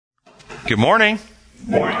Good morning.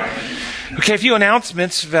 Okay, a few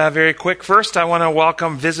announcements very quick. First, I want to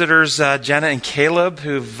welcome visitors Jenna and Caleb,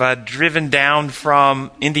 who've driven down from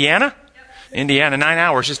Indiana, 9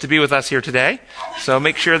 hours just to be with us here today. So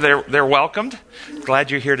make sure they're welcomed.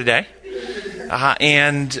 Glad you're here today.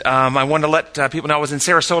 I want to let people know I was in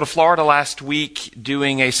Sarasota, Florida last week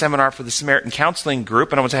doing a seminar for the Samaritan Counseling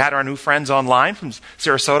Group, and I had our new friends online from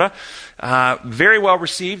Sarasota. Very well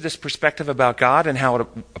received, this perspective about God and how it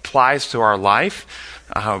applies to our life.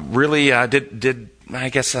 Really did I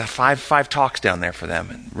guess, five talks down there for them,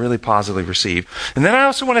 and really positively received. And then I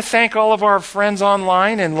also want to thank all of our friends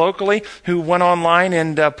online and locally who went online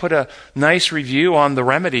and put a nice review on The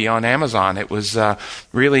Remedy on Amazon. It was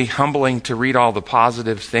really humbling to read all the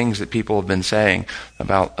positive things that people have been saying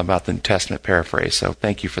about the New Testament paraphrase. So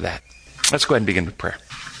thank you for that. Let's go ahead and begin with prayer.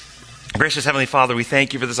 Gracious Heavenly Father, we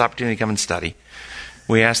thank you for this opportunity to come and study.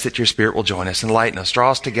 We ask that your Spirit will join us, enlighten us,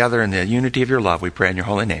 draw us together in the unity of your love. We pray in your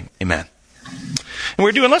holy name. Amen. And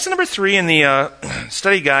we're doing lesson number 3 in the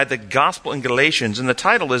study guide, The Gospel in Galatians, and the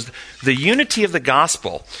title is The Unity of the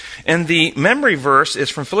Gospel. And the memory verse is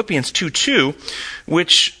from Philippians 2:2,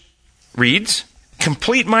 which reads,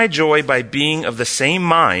 "Complete my joy by being of the same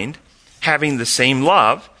mind, having the same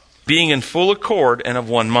love, being in full accord and of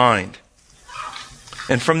one mind."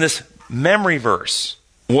 And from this memory verse,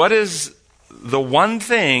 what is the one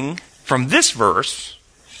thing from this verse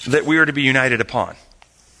that we are to be united upon?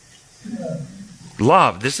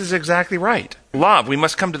 Love. This is exactly right. Love. We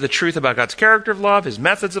must come to the truth about God's character of love, His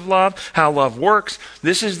methods of love, how love works.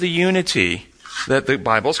 This is the unity that the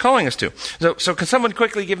Bible is calling us to. So can someone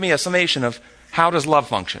quickly give me a summation of how does love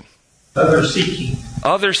function? Other-seeking.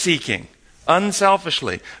 Other-seeking.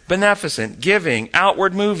 Unselfishly. Beneficent. Giving.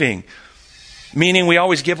 Outward moving. Meaning we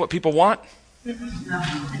always give what people want? No,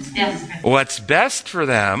 it's best. What's best for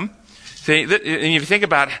them. And if you think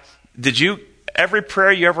about, every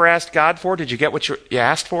prayer you ever asked God for, did you get what you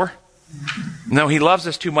asked for? No, He loves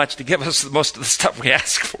us too much to give us most of the stuff we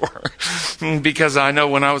ask for. Because I know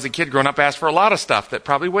when I was a kid growing up, I asked for a lot of stuff that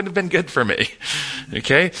probably wouldn't have been good for me.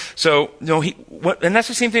 Okay? So, and that's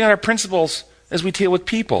the same thing on our principles as we deal with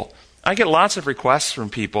people. I get lots of requests from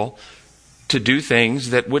people to do things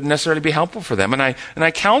that wouldn't necessarily be helpful for them. And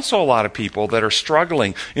I counsel a lot of people that are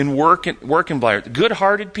struggling in work environment.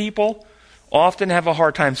 Good-hearted people often have a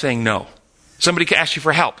hard time saying no. Somebody can ask you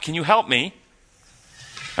for help. Can you help me?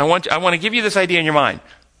 I want to give you this idea in your mind.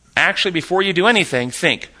 Actually, before you do anything,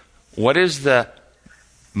 think, what is the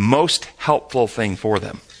most helpful thing for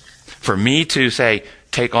them? For me to say,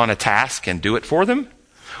 take on a task and do it for them?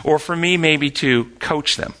 Or for me maybe to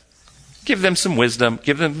coach them? Give them some wisdom,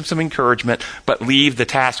 give them some encouragement, but leave the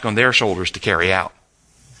task on their shoulders to carry out.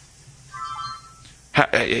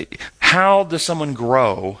 How does someone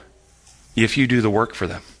grow if you do the work for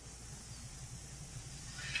them?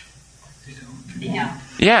 Yeah.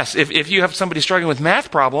 Yes, if you have somebody struggling with math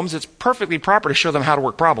problems, it's perfectly proper to show them how to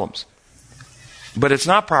work problems. But it's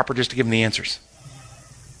not proper just to give them the answers.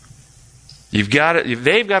 They've got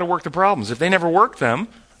to work the problems. If they never work them,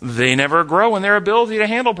 they never grow in their ability to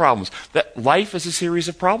handle problems. That life is a series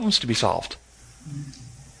of problems to be solved.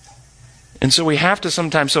 And so we have to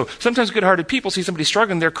sometimes good-hearted people see somebody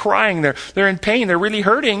struggling, they're crying, they're in pain, they're really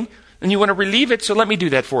hurting, and you want to relieve it, so let me do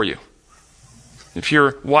that for you. If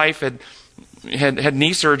your wife had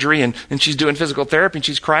knee surgery and she's doing physical therapy and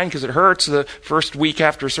she's crying because it hurts the first week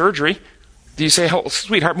after surgery, do you say, "Oh,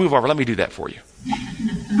 sweetheart, move over, let me do that for you"?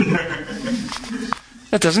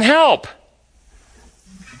 That doesn't help.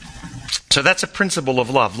 So that's a principle of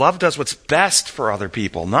love. Love does what's best for other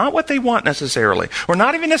people, not what they want necessarily, or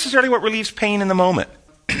not even necessarily what relieves pain in the moment.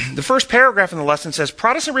 The first paragraph in the lesson says,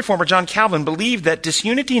 Protestant reformer John Calvin believed that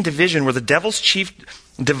disunity and division were the devil's chief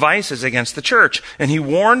devices against the church, and he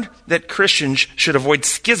warned that Christians should avoid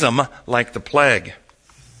schism like the plague.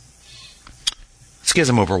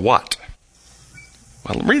 Schism over what?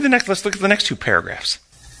 Well, let's look at the next 2 paragraphs.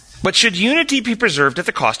 But should unity be preserved at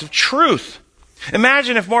the cost of truth?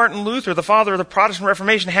 Imagine if Martin Luther, the father of the Protestant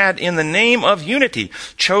Reformation, had, in the name of unity,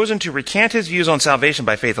 chosen to recant his views on salvation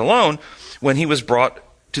by faith alone when he was brought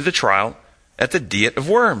to the trial at the Diet of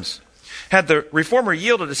Worms. Had the reformer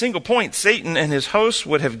yielded a single point, Satan and his hosts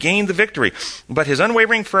would have gained the victory. But his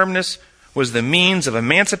unwavering firmness was the means of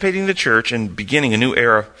emancipating the church and beginning a new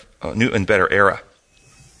and better era.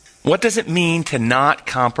 What does it mean to not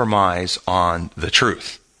compromise on the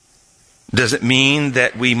truth? Does it mean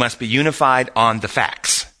that we must be unified on the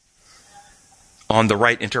facts, on the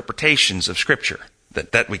right interpretations of Scripture?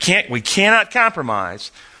 That we cannot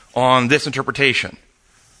compromise on this interpretation.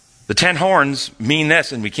 The 10 horns mean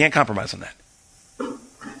this, and we can't compromise on that.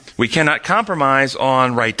 We cannot compromise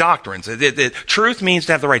on right doctrines. Truth means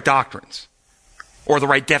to have the right doctrines or the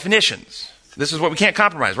right definitions. This is what we can't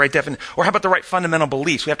compromise, right definition. Or how about the right fundamental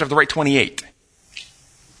beliefs? We have to have the right 28.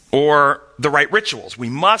 Or the right rituals. We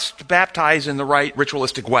must baptize in the right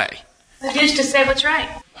ritualistic way. But who's to say what's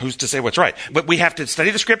right? Who's to say what's right? But we have to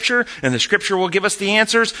study the Scripture, and the Scripture will give us the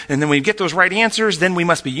answers, and then when we get those right answers, then we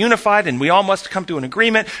must be unified, and we all must come to an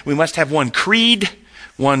agreement. We must have one creed,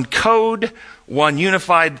 one code, one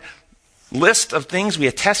unified list of things we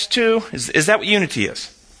attest to. Is that what unity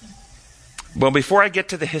is? Well, before I get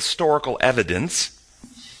to the historical evidence,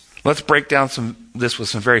 let's break down this with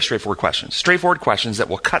some very straightforward questions. Straightforward questions that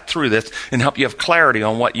will cut through this and help you have clarity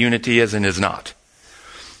on what unity is and is not.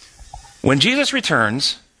 When Jesus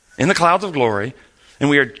returns in the clouds of glory, and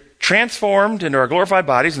we are transformed into our glorified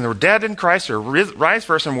bodies, and we're dead in Christ, or rise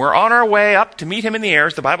first, and we're on our way up to meet him in the air,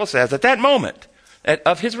 as the Bible says, at that moment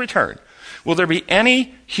of his return, will there be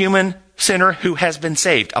any human sinner who has been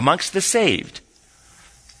saved, amongst the saved,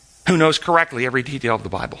 who knows correctly every detail of the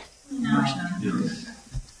Bible? No.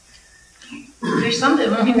 There's some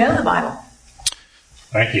that won't even know the Bible.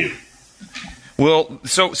 Thank you. Well,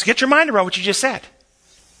 so get your mind around what you just said.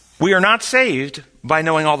 We are not saved by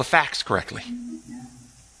knowing all the facts correctly,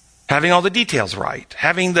 having all the details right,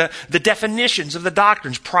 having the definitions of the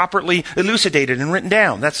doctrines properly elucidated and written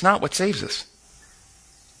down. That's not what saves us.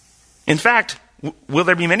 In fact, will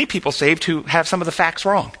there be many people saved who have some of the facts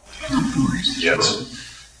wrong? Of course. Yes.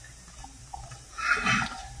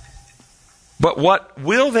 But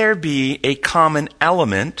will there be a common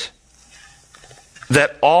element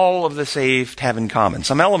that all of the saved have in common?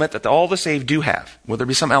 Some element that all the saved do have. Will there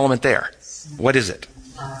be some element there? What is it?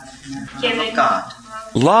 Giving God.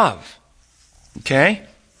 Love. Okay?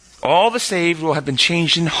 All the saved will have been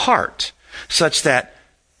changed in heart, such that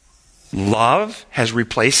love has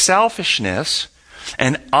replaced selfishness,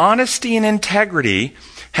 and honesty and integrity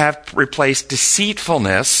have replaced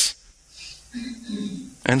deceitfulness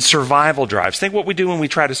and survival drives. Think what we do when we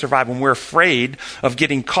try to survive. When we're afraid of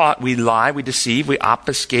getting caught, we lie, we deceive, we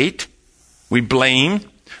obfuscate, we blame.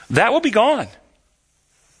 That will be gone.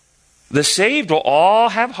 The saved will all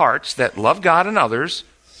have hearts that love God and others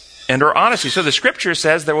and are honesty. So the Scripture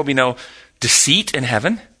says there will be no deceit in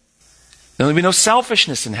heaven. There will be no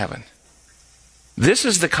selfishness in heaven. This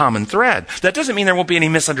is the common thread. That doesn't mean there won't be any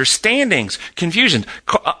misunderstandings, confusion,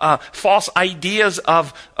 false ideas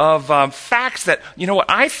of facts that,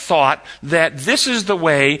 I thought that this is the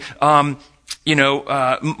way,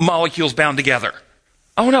 molecules bound together.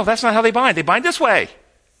 Oh no, that's not how they bind. They bind this way.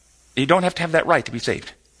 You don't have to have that right to be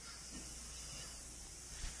saved.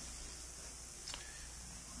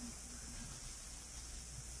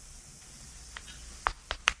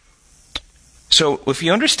 So if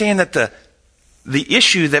you understand that the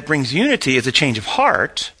issue that brings unity is a change of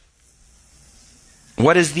heart,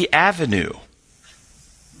 what is the avenue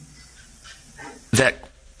that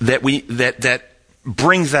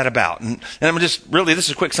brings that about? And I'm just really, this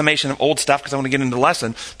is a quick summation of old stuff because I want to get into the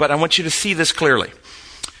lesson, but I want you to see this clearly.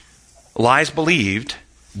 Lies believed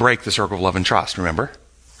break the circle of love and trust, remember?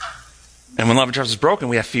 And when love and trust is broken,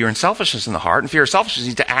 we have fear and selfishness in the heart, and fear and selfishness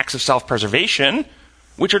lead to acts of self-preservation,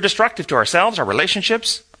 which are destructive to ourselves, our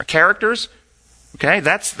relationships, our characters. Okay,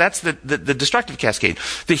 that's the destructive cascade.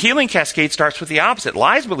 The healing cascade starts with the opposite.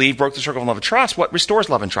 Lies believed broke the circle of love and trust. What restores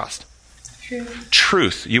love and trust?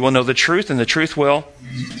 Truth. You will know the truth, and the truth will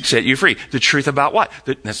set you free. The truth about what?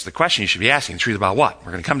 That's the question you should be asking. The truth about what?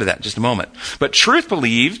 We're going to come to that in just a moment. But truth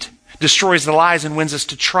believed destroys the lies and wins us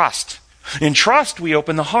to trust. In trust, we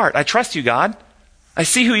open the heart. I trust you, God. I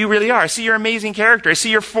see who you really are. I see your amazing character. I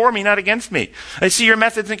see you're for me, not against me. I see your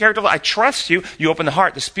methods and character. I trust you. You open the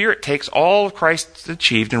heart. The Spirit takes all of Christ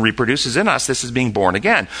achieved and reproduces in us. This is being born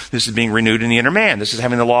again. This is being renewed in the inner man. This is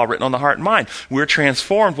having the law written on the heart and mind. We're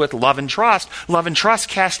transformed with love and trust. Love and trust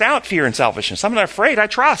cast out fear and selfishness. I'm not afraid. I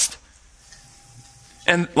trust.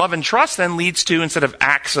 And love and trust then leads to, instead of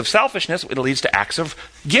acts of selfishness, it leads to acts of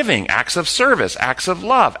giving, acts of service, acts of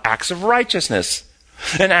love, acts of righteousness.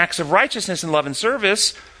 And acts of righteousness and love and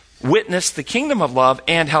service witness the kingdom of love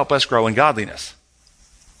and help us grow in godliness.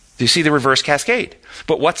 Do you see the reverse cascade?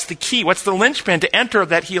 But what's the key? What's the linchpin to enter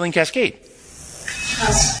that healing cascade?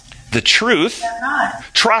 Trust. The truth.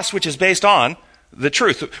 Trust, which is based on the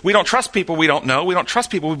truth. We don't trust people we don't know. We don't trust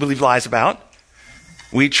people we believe lies about.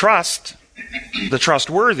 We trust the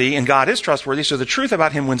trustworthy, and God is trustworthy, so the truth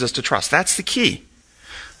about him wins us to trust. That's the key.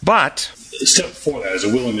 But the step before that is a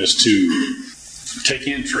willingness to take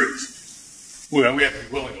in truth. Well, we have to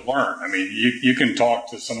be willing to learn. I mean, you can talk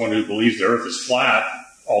to someone who believes the earth is flat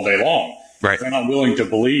all day long. Right. If they're not willing to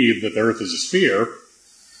believe that the earth is a sphere,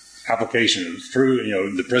 application of truth,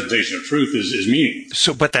 the presentation of truth is meaningless.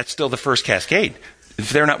 But that's still the first cascade.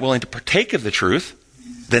 If they're not willing to partake of the truth,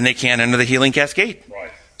 then they can't enter the healing cascade.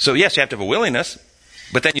 Right. So yes, you have to have a willingness,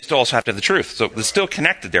 but then you still also have to have the truth. So it's still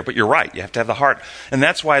connected there, but you're right. You have to have the heart. And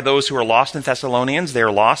that's why those who are lost in Thessalonians,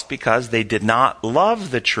 they're lost because they did not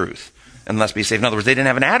love the truth and thus be saved. In other words, they didn't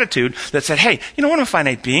have an attitude that said, hey, I'm a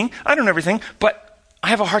finite being. I don't know everything, but I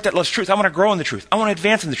have a heart that loves truth. I want to grow in the truth. I want to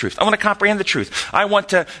advance in the truth. I want to comprehend the truth. I want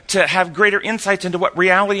to have greater insights into what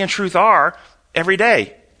reality and truth are every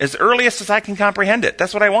day, as earliest as I can comprehend it.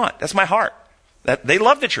 That's what I want. That's my heart. They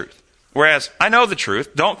love the truth. Whereas I know the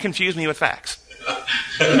truth. Don't confuse me with facts.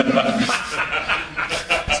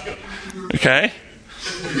 Okay?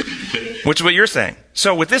 Which is what you're saying.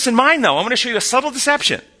 So with this in mind, though, I'm going to show you a subtle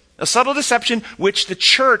deception. A subtle deception which the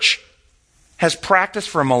church has practiced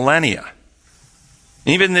for millennia.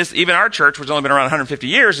 Even our church, which has only been around 150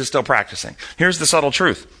 years, is still practicing. Here's the subtle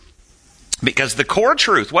truth. Because the core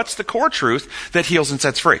truth, what's the core truth that heals and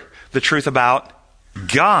sets free? The truth about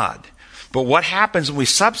God. But what happens when we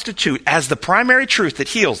substitute as the primary truth that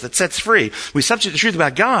heals, that sets free, we substitute the truth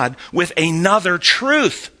about God with another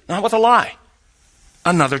truth, not with a lie.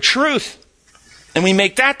 Another truth. And we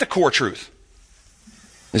make that the core truth.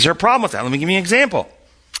 Is there a problem with that? Let me give you an example.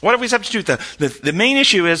 What if we substitute the main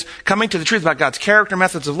issue is coming to the truth about God's character,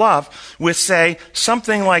 methods of love, with, say,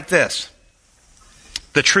 something like this.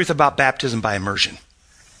 The truth about baptism by immersion.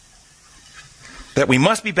 That we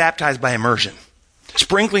must be baptized by immersion.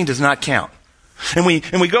 Sprinkling does not count. And we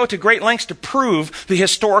go to great lengths to prove the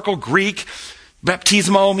historical Greek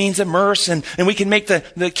baptismo means immerse, and we can make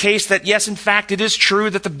the case that yes, in fact, it is true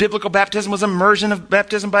that the biblical baptism was immersion of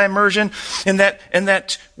baptism by immersion, and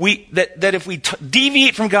that if we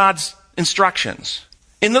deviate from God's instructions,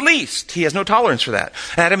 in the least, he has no tolerance for that.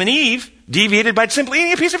 Adam and Eve deviated by simply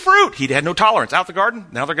eating a piece of fruit. He had no tolerance. Out the garden,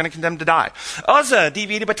 now they're going to condemn to die. Uzzah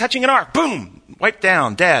deviated by touching an ark. Boom! Wiped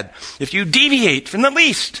down, dead. If you deviate from the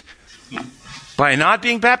least by not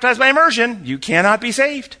being baptized by immersion, you cannot be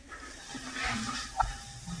saved.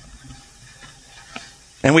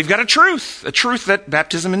 And we've got a truth that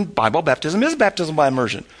baptism in Bible, baptism is baptism by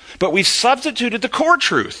immersion. But we've substituted the core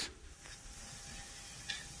truth.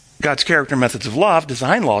 God's character, methods of love,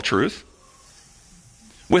 design law truth,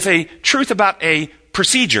 with a truth about a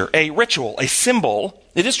procedure, a ritual, a symbol.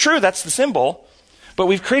 It is true, that's the symbol, but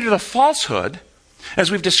we've created a falsehood.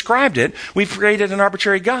 As we've described it, we've created an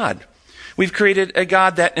arbitrary God. We've created a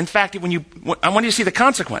God that, in fact, I want you to see the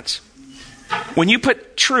consequence. When you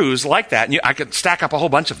put truths like that, and I could stack up a whole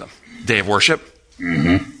bunch of them. Day of worship.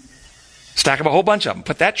 Mm-hmm. Stack up a whole bunch of them.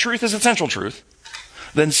 Put that truth as essential truth.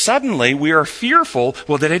 Then suddenly we are fearful,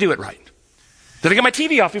 well, did I do it right? Did I get my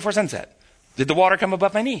TV off before sunset? Did the water come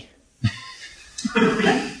above my knee?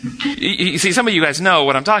 You see, some of you guys know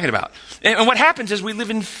what I'm talking about. And what happens is we live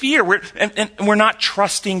in fear. We're not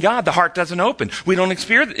trusting God. The heart doesn't open. We don't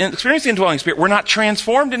experience the indwelling spirit. We're not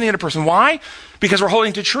transformed into the other person. Why? Because we're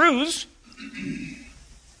holding to truths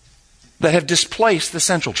that have displaced the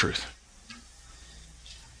central truth.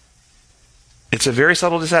 It's a very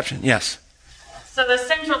subtle deception. Yes? So the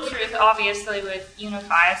central truth obviously would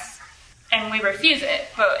unify us, and we refuse it.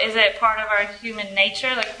 But is it part of our human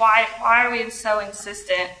nature? Like, why are we so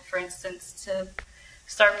insistent, for instance, to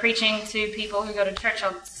start preaching to people who go to church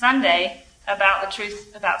on Sunday about the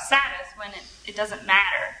truth about Sabbath when it doesn't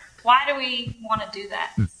matter? Why do we want to do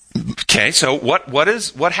that? Okay, so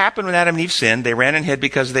what happened when Adam and Eve sinned? They ran and hid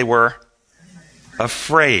because they were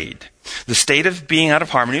afraid. The state of being out of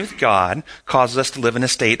harmony with God causes us to live in a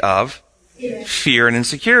state of fear and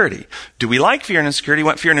insecurity. Do we like fear and insecurity? We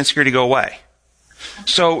want fear and insecurity to go away.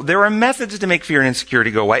 So there are methods to make fear and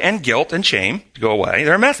insecurity go away, and guilt and shame to go away.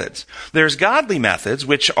 There are methods. There's godly methods,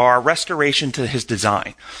 which are restoration to his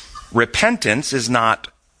design. Repentance is not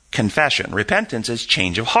confession. Repentance is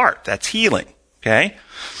change of heart. That's healing. Okay?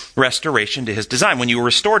 Restoration to his design. When you are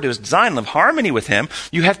restored to his design, live harmony with him,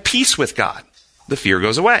 you have peace with God. The fear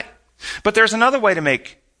goes away. But there's another way to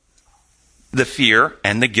make the fear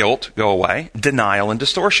and the guilt go away. Denial and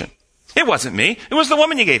distortion. It wasn't me. It was the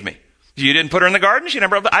woman you gave me. You didn't put her in the garden.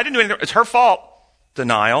 I didn't do anything. It's her fault.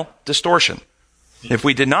 Denial, distortion. If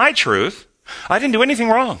we deny truth, I didn't do anything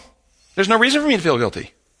wrong. There's no reason for me to feel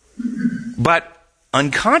guilty. But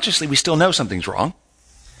unconsciously, we still know something's wrong.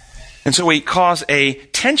 And so we cause a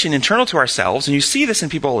tension internal to ourselves, and you see this in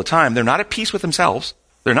people all the time. They're not at peace with themselves.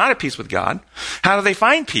 They're not at peace with God. How do they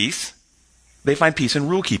find peace? They find peace in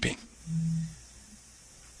rule keeping.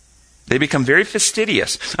 They become very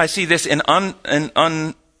fastidious. I see this in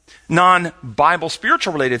non-Bible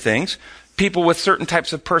spiritual related things. People with certain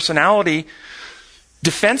types of personality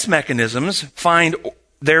defense mechanisms find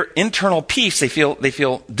their internal peace, they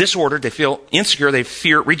feel disordered, they feel insecure, they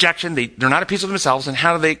fear rejection, they're not at peace with themselves. And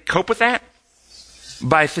how do they cope with that?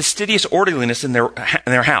 By fastidious orderliness in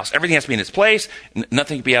their house. Everything has to be in its place.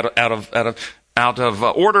 Nothing can be out of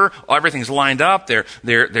order. Everything's lined up.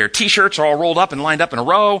 Their t-shirts are all rolled up and lined up in a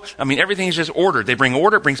row. I mean, everything is just ordered. They bring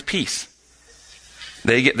order, it brings peace.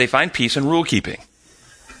 They find peace in rule keeping.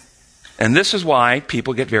 And this is why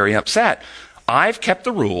people get very upset. I've kept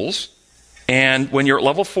the rules, and when you're at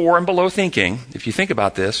level 4 and below thinking, if you think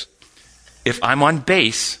about this, if I'm on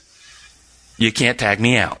base, you can't tag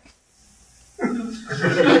me out.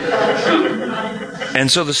 And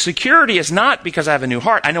so the security is not because I have a new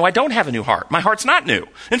heart. I know I don't have a new heart. My heart's not new.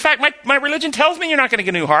 In fact, my religion tells me you're not going to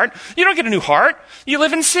get a new heart. You don't get a new heart. You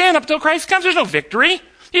live in sin up until Christ comes. There's no victory.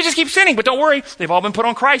 You just keep sinning. But don't worry. They've all been put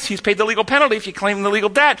on Christ. He's paid the legal penalty. If you claim the legal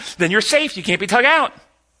debt, then you're safe. You can't be tugged out.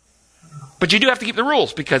 But you do have to keep the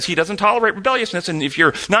rules because he doesn't tolerate rebelliousness. And if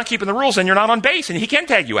you're not keeping the rules, then you're not on base and he can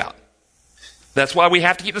tag you out. That's why we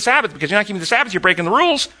have to keep the Sabbath, because you're not keeping the Sabbath, you're breaking the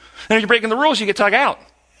rules. And if you're breaking the rules, you get tugged out.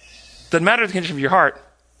 Doesn't matter the condition of your heart,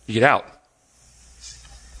 you get out.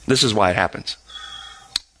 This is why it happens.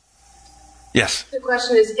 Yes? The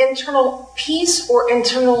question is internal peace or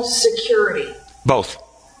internal security? Both.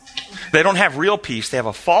 They don't have real peace. They have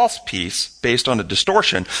a false peace based on a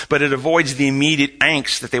distortion, but it avoids the immediate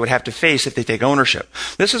angst that they would have to face if they take ownership.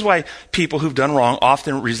 This is why people who've done wrong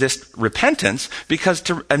often resist repentance, because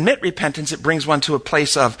to admit repentance, it brings one to a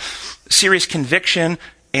place of serious conviction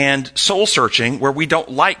and soul searching where we don't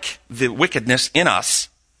like the wickedness in us.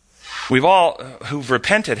 We've all who've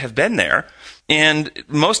repented have been there, and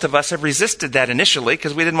most of us have resisted that initially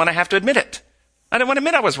because we didn't want to have to admit it. I didn't want to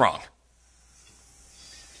admit I was wrong.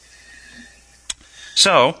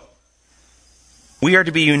 So, we are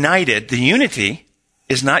to be united. The unity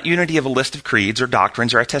is not unity of a list of creeds or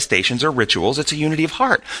doctrines or attestations or rituals. It's a unity of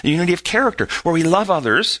heart, a unity of character, where we love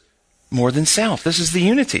others more than self. This is the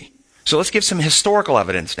unity. So let's give some historical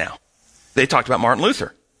evidence now. They talked about Martin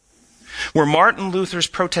Luther. Where Martin Luther's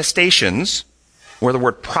protestations, where the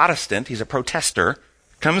word Protestant, he's a protester,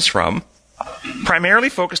 comes from, primarily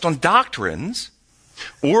focused on doctrines,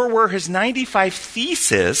 or were his 95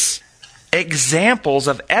 theses examples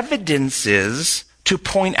of evidences to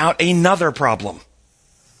point out another problem.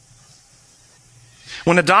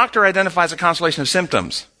 When a doctor identifies a constellation of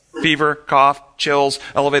symptoms, fever, cough, chills,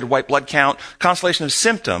 elevated white blood count, constellation of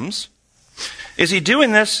symptoms, is he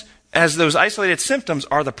doing this as those isolated symptoms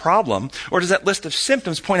are the problem, or does that list of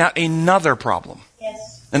symptoms point out another problem?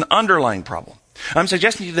 Yes. An underlying problem. I'm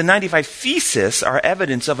suggesting to you the 95 theses are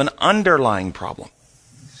evidence of an underlying problem.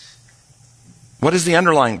 What is the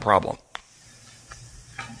underlying problem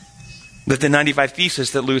that the 95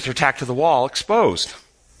 theses that Luther tacked to the wall exposed?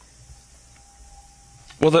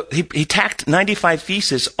 Well, he tacked 95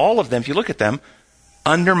 theses, all of them, if you look at them,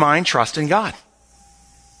 undermine trust in God.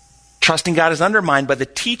 Trusting God is undermined by the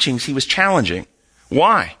teachings he was challenging.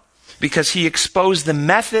 Why? Because he exposed the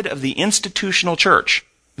method of the institutional church.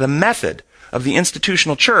 The method of the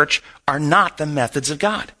institutional church are not the methods of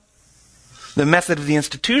God. The method of the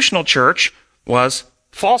institutional church was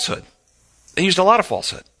falsehood. They used a lot of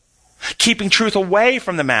falsehood. Keeping truth away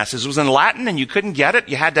from the masses. It was in Latin and you couldn't get it.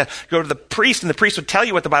 You had to go to the priest and the priest would tell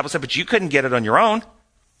you what the Bible said, but you couldn't get it on your own.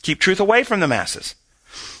 Keep truth away from the masses.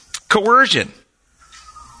 Coercion.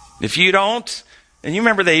 If you don't, and you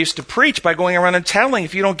remember they used to preach by going around and telling,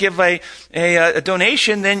 if you don't give a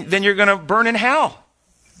donation, then you're going to burn in hell.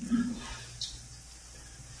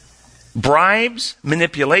 Bribes,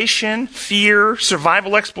 manipulation, fear,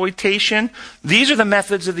 survival exploitation. These are the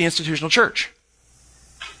methods of the institutional church.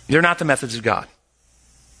 They're not the methods of God.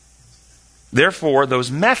 Therefore,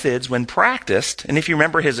 those methods, when practiced, and if you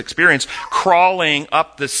remember his experience crawling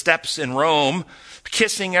up the steps in Rome,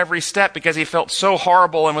 kissing every step because he felt so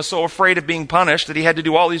horrible and was so afraid of being punished that he had to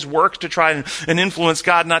do all these works to try and influence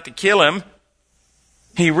God not to kill him,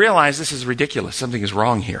 he realized this is ridiculous. Something is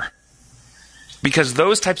wrong here. Because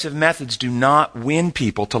those types of methods do not win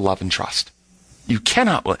people to love and trust. You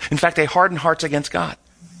cannot win. In fact, they harden hearts against God.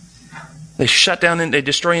 They shut down and they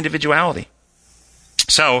destroy individuality.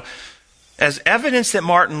 So, as evidence that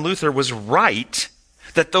Martin Luther was right,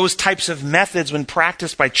 that those types of methods when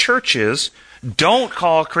practiced by churches don't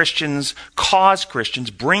cause Christians,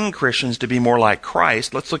 bring Christians to be more like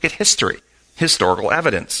Christ, let's look at history, historical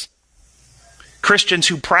evidence. Christians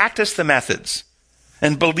who practiced the methods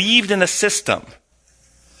and believed in a system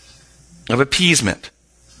of appeasement,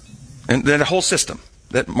 and then the whole system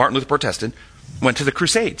that Martin Luther protested, went to the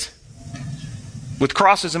Crusades with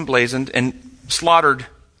crosses emblazoned and slaughtered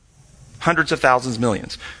hundreds of thousands,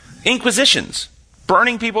 millions. Inquisitions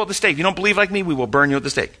Burning people at the stake. If you don't believe like me, we will burn you at the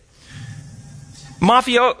stake.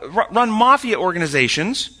 Run mafia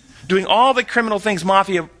organizations, doing all the criminal things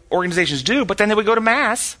mafia organizations do, but then they would go to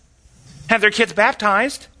Mass, have their kids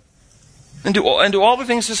baptized, and do all the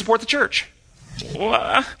things to support the church.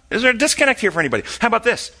 Is there a disconnect here for anybody? How about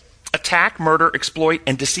this? Attack, murder, exploit,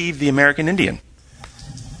 and deceive the American Indian.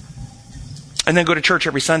 And then go to church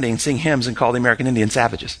every Sunday and sing hymns and call the American Indian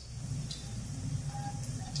savages.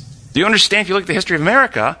 Do you understand, if you look at the history of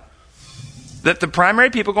America, that the primary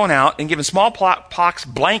people going out and giving smallpox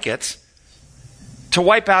blankets to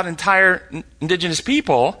wipe out entire indigenous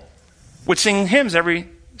people would sing hymns every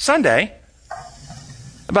Sunday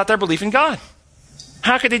about their belief in God?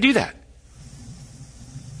 How could they do that?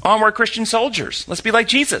 Onward Christian soldiers. Let's be like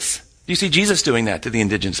Jesus. Do you see Jesus doing that to the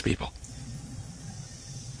indigenous people?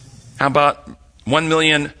 How about 1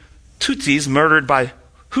 million Tutsis murdered by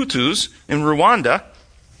Hutus in Rwanda?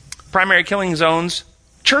 Primary killing zones,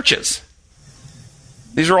 churches.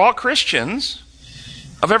 These are all Christians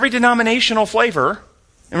of every denominational flavor.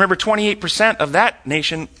 And remember, 28% of that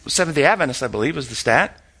nation, Seventh-day Adventists, I believe, was the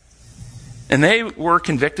stat. And they were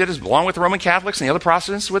convicted, along with the Roman Catholics and the other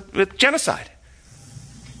Protestants, with genocide.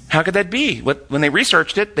 How could that be? When they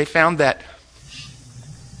researched it, they found that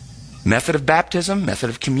method of baptism, method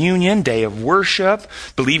of communion, day of worship,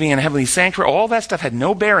 believing in a heavenly sanctuary, all that stuff had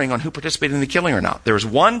no bearing on who participated in the killing or not. There was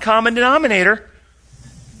one common denominator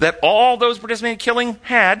that all those participating in killing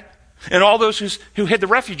had, and all those who hid the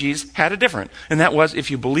refugees had a different. And that was, if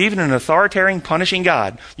you believed in an authoritarian, punishing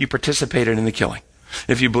God, you participated in the killing.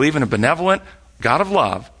 If you believe in a benevolent God of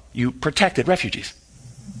love, you protected refugees,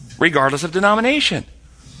 regardless of denomination.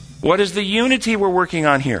 What is the unity we're working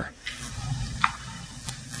on here?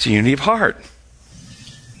 It's a unity of heart.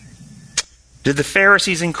 Did the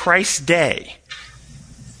Pharisees in Christ's day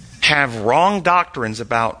have wrong doctrines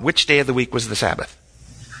about which day of the week was the Sabbath?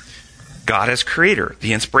 God as creator,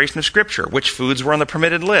 the inspiration of Scripture, which foods were on the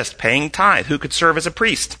permitted list, paying tithe, who could serve as a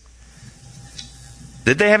priest.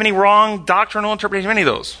 Did they have any wrong doctrinal interpretation of any of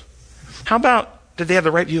those? How about, did they have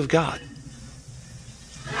the right view of God?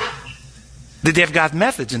 Did they have God's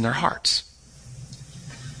methods in their hearts?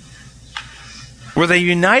 Were they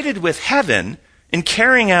united with heaven in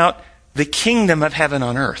carrying out the kingdom of heaven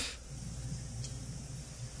on earth?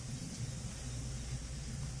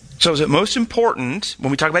 So is it most important,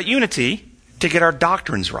 when we talk about unity, to get our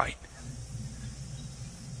doctrines right?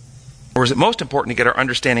 Or is it most important to get our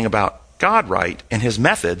understanding about God right and His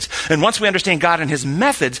methods? And once we understand God and His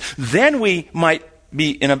methods, then we might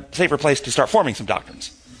be in a safer place to start forming some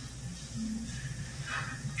doctrines.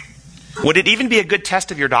 Would it even be a good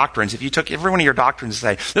test of your doctrines if you took every one of your doctrines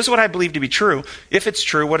and say, this is what I believe to be true. If it's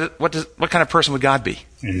true, what kind of person would God be?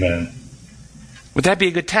 Amen. Would that be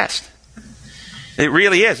a good test? It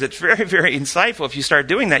really is. It's very, very insightful. If you start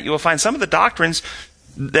doing that, you will find some of the doctrines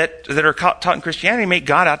that are taught in Christianity make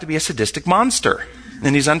God out to be a sadistic monster.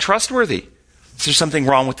 And He's untrustworthy. So there's something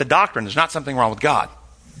wrong with the doctrine. There's not something wrong with God.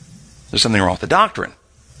 There's something wrong with the doctrine.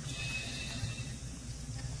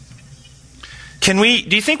 Do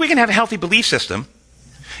you think we can have a healthy belief system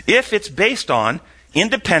if it's based on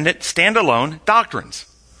independent, standalone doctrines?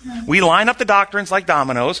 We line up the doctrines like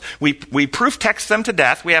dominoes. We proof text them to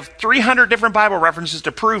death. We have 300 different Bible references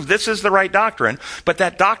to prove this is the right doctrine, but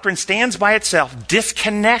that doctrine stands by itself,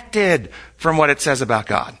 disconnected from what it says about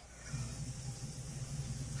God.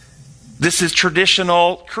 This is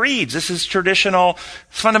traditional creeds. This is traditional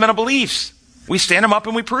fundamental beliefs. We stand them up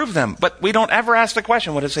and we prove them, but we don't ever ask the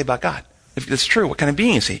question, what does it say about God? If it's true, what kind of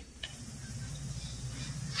being is He?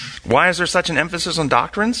 Why is there such an emphasis on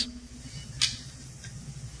doctrines?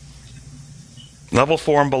 Level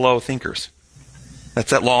 4 and below thinkers.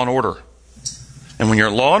 That's that law and order. And when you're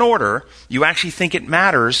in law and order, you actually think it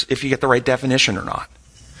matters if you get the right definition or not.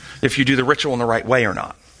 If you do the ritual in the right way or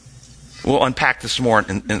not. We'll unpack this more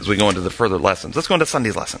as we go into the further lessons. Let's go into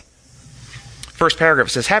Sunday's lesson. First paragraph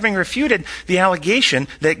says, having refuted the allegation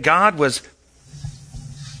that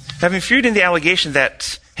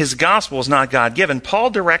his gospel is not God-given,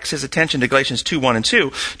 Paul directs his attention to Galatians 2:1 and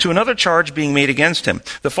 2 to another charge being made against him.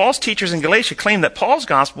 The false teachers in Galatia claim that Paul's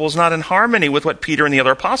gospel is not in harmony with what Peter and the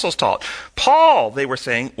other apostles taught. Paul, they were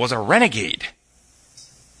saying, was a renegade.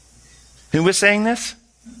 Who was saying this?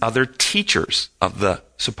 Other teachers of the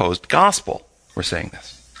supposed gospel were saying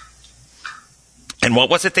this. And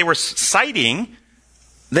what was it they were citing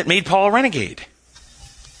that made Paul a renegade?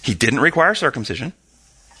 He didn't require circumcision.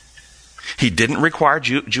 He didn't require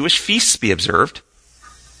Jewish feasts be observed.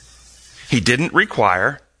 He didn't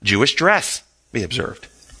require Jewish dress be observed.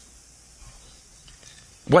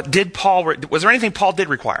 Was there anything Paul did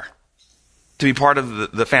require? to be part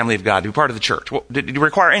of the family of God, to be part of the church? Did he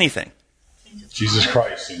require anything? Jesus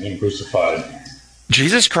Christ and Him crucified.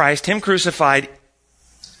 Jesus Christ, Him crucified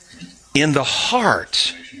in the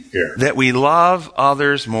heart, that we love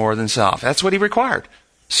others more than self. That's what He required.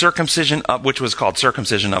 Circumcision, which was called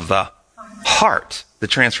circumcision of the heart, the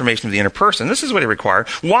transformation of the inner person. This is what He required.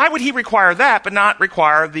 Why would He require that but not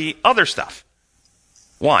require the other stuff?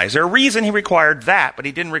 Why? Is there a reason He required that, but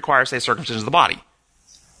He didn't require, say, circumcision of the body?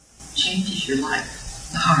 It changes your life,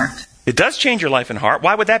 the heart. It does change your life and heart.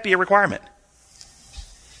 Why would that be a requirement?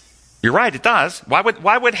 You're right, it does. Why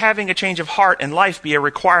would having a change of heart and life be a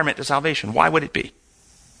requirement to salvation? Why would it be?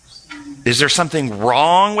 Is there something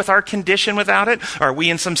wrong with our condition without it? Are we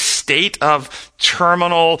in some state of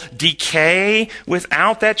terminal decay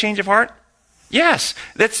without that change of heart? Yes,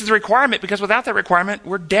 that's the requirement, because without that requirement,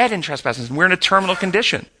 we're dead in trespasses and we're in a terminal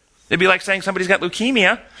condition. It'd be like saying somebody's got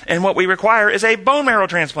leukemia and what we require is a bone marrow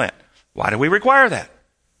transplant. Why do we require that?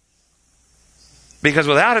 Because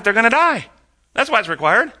without it, they're going to die. That's why it's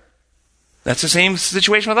required. That's the same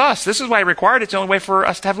situation with us. This is why required. It's the only way for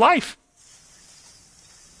us to have life.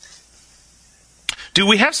 Do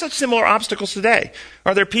we have such similar obstacles today?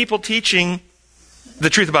 Are there people teaching the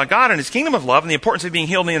truth about God and His kingdom of love and the importance of being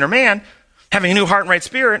healed in the inner man, having a new heart and right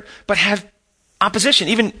spirit, but have opposition?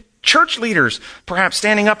 Even church leaders perhaps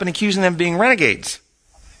standing up and accusing them of being renegades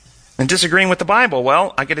and disagreeing with the Bible.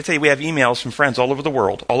 Well, I got to tell you, we have emails from friends all over the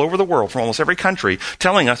world, from almost every country,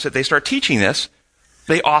 telling us that they start teaching this.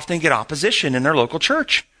 They often get opposition in their local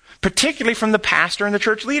church, particularly from the pastor and the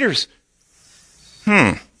church leaders.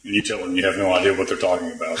 You tell them you have no idea what they're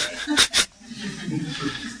talking about.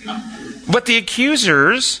 But the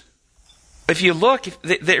accusers, if you look,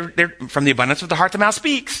 they're from the abundance of the heart, the mouth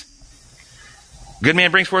speaks. Good man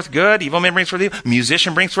brings forth good, evil man brings forth evil.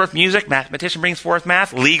 Musician brings forth music, mathematician brings forth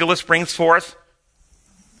math, legalist brings forth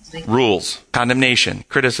rules, condemnation,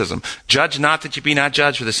 criticism. Judge not that you be not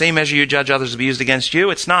judged, for the same measure you judge others will be used against you.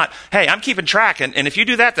 It's not, hey, I'm keeping track, and if you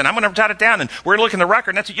do that, then I'm going to jot it down, and we're going to look in the record,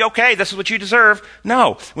 and that's okay, this is what you deserve.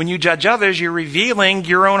 No. When you judge others, you're revealing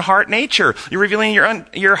your own heart nature. You're revealing you're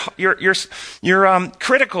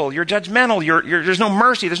critical, you're judgmental, there's no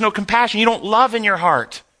mercy, there's no compassion, you don't love in your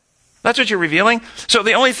heart. That's what you're revealing. So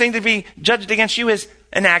the only thing to be judged against you is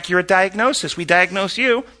an accurate diagnosis. We diagnose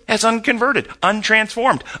you as unconverted,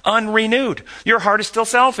 untransformed, unrenewed. Your heart is still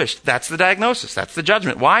selfish. That's the diagnosis. That's the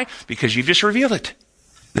judgment. Why? Because you've just revealed it.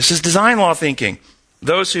 This is design law thinking.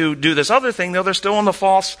 Those who do this other thing, though, they're still in the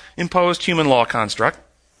false imposed human law construct,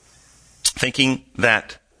 thinking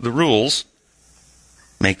that the rules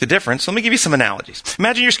make the difference. Let me give you some analogies.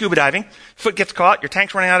 Imagine you're scuba diving, foot gets caught, your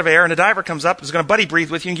tank's running out of air, and a diver comes up, is going to buddy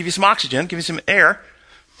breathe with you and give you some oxygen, give you some air.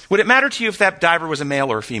 Would it matter to you if that diver was a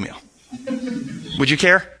male or a female? Would you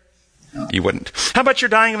care? No. You wouldn't. How about you're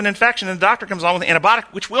dying of an infection and the doctor comes along with an antibiotic,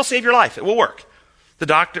 which will save your life. It will work.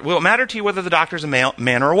 Will it matter to you whether the doctor's a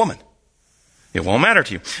man or a woman? It won't matter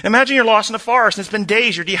to you. Imagine you're lost in a forest and it's been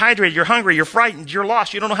days, you're dehydrated, you're hungry, you're frightened, you're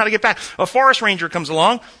lost, you don't know how to get back. A forest ranger comes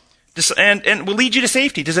along and will lead you to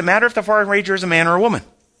safety. Does it matter if the forest ranger is a man or a woman?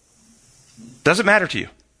 Does it matter to you?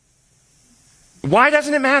 Why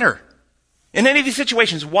doesn't it matter? In any of these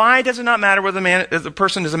situations, why does it not matter whether the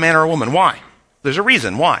person is a man or a woman? Why? There's a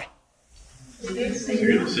reason. Why?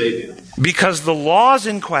 Because the laws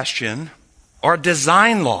in question are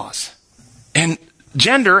design laws. And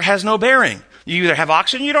gender has no bearing. You either have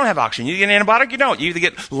oxygen, you don't have oxygen. You get an antibiotic, you don't. You either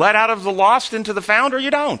get let out of the lost into the found, or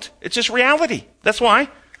you don't. It's just reality. That's why.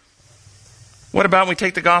 What about when we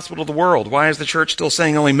take the gospel to the world? Why is the church still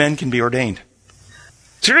saying only men can be ordained?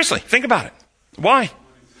 Seriously, think about it. Why?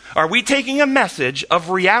 Are we taking a message of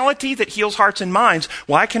reality that heals hearts and minds?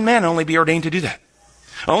 Why can men only be ordained to do that?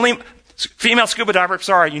 Only female scuba diver,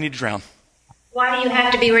 sorry, you need to drown. Why do you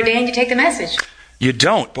have to be ordained to take the message? You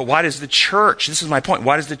don't. But why does the church, this is my point,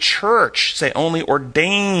 why does the church say only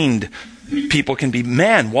ordained people can be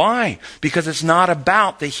men? Why? Because it's not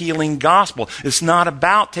about the healing gospel. It's not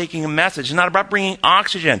about taking a message. It's not about bringing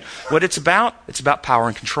oxygen. What it's about power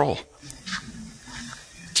and control.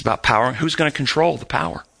 It's about power. Who's going to control the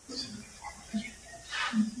power?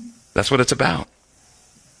 That's what it's about.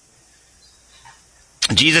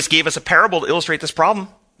 Jesus gave us a parable to illustrate this problem.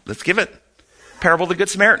 Let's give it. Parable of the Good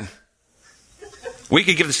Samaritan. We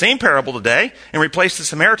could give the same parable today and replace the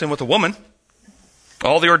Samaritan with a woman.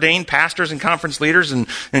 All the ordained pastors and conference leaders and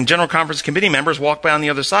general conference committee members walk by on the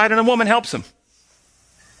other side, and a woman helps him.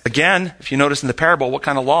 Again, if you notice in the parable, what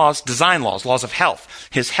kind of laws? Design laws, laws of health.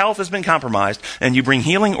 His health has been compromised, and you bring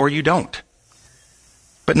healing or you don't.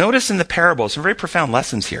 But notice in the parable, some very profound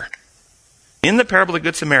lessons here. In the parable of the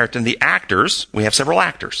Good Samaritan, the actors, we have several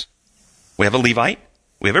actors. We have a Levite,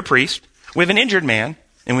 we have a priest, We have an injured man,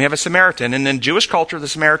 and we have a Samaritan. And in Jewish culture, the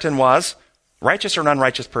Samaritan was righteous or an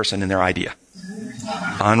unrighteous person in their idea?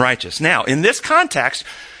 Unrighteous. Now, in this context,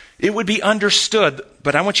 it would be understood,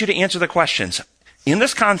 but I want you to answer the questions. In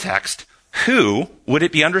this context, who would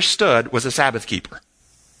it be understood was a Sabbath keeper?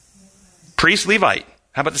 Priest, Levite.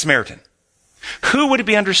 How about the Samaritan? Who would it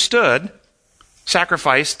be understood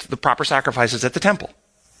sacrificed the proper sacrifices at the temple?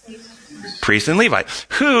 Priest and Levite.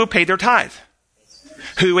 Who paid their tithe?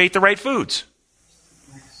 Who ate the right foods?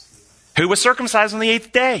 Who was circumcised on the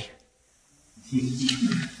 8th day?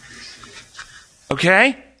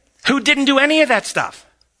 Okay? Who didn't do any of that stuff?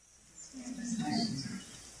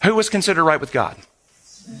 Who was considered right with God?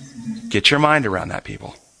 Get your mind around that,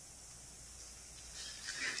 people.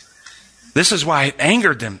 This is why it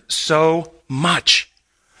angered them so much.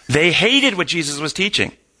 They hated what Jesus was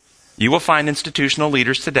teaching. You will find institutional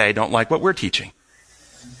leaders today don't like what we're teaching.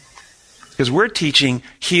 Because we're teaching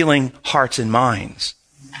healing hearts and minds.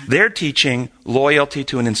 They're teaching loyalty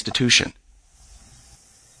to an institution.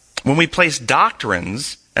 When we place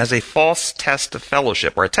doctrines as a false test of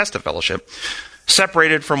fellowship, or a test of fellowship,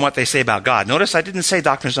 separated from what they say about God. Notice I didn't say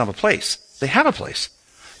doctrines don't have a place. They have a place.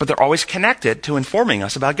 But they're always connected to informing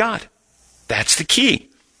us about God. That's the key.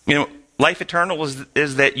 You know, life eternal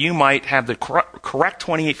is that you might have the correct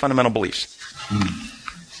 28 fundamental beliefs.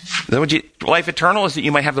 Life eternal is that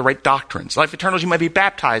you might have the right doctrines. Life eternal is you might be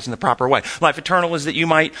baptized in the proper way. Life eternal is that you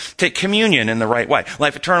might take communion in the right way.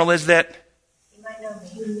 Life eternal is that You might know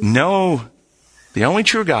me. know the only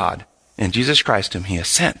true God and Jesus Christ whom he has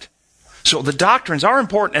sent. So the doctrines are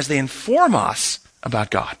important as they inform us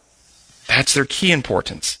about God. That's their key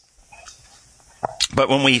importance. But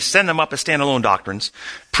when we send them up as standalone doctrines,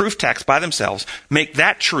 proof texts by themselves make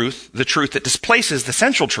that truth the truth that displaces the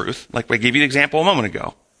central truth, like I gave you the example a moment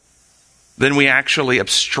ago, then we actually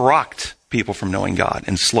obstruct people from knowing God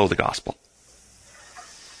and slow the gospel.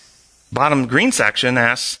 Bottom green section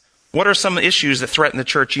asks, what are some issues that threaten the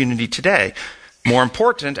church unity today? More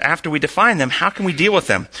important, after we define them, how can we deal with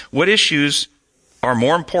them? What issues are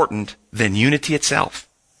more important than unity itself?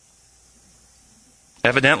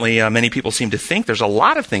 Evidently, many people seem to think there's a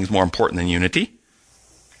lot of things more important than unity.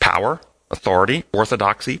 Power, authority,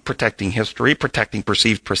 orthodoxy, protecting history, protecting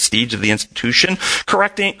perceived prestige of the institution,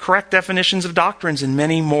 correct definitions of doctrines, and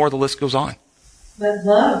many more. The list goes on. But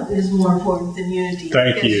love is more important than unity.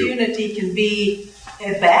 Thank because you. Unity can be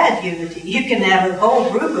a bad unity. You can have a whole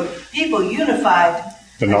group of people unified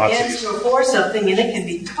The Nazis. against or for something, and it can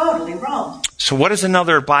be totally wrong. So what is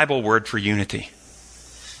another Bible word for unity?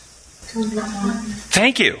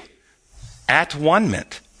 Thank you.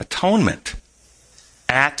 At-one-ment. Atonement.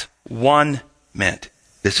 At-one-ment.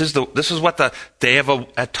 This is what the Day of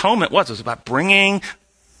Atonement was. It was about bringing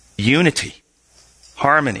unity,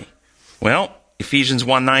 harmony. Well, Ephesians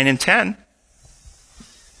 1, 9 and 10.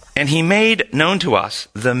 And he made known to us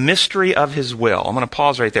the mystery of his will. I'm going to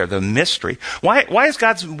pause right there. The mystery. Why is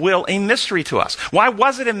God's will a mystery to us? Why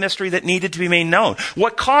was it a mystery that needed to be made known?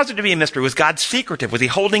 What caused it to be a mystery? Was God secretive? Was he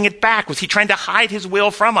holding it back? Was he trying to hide his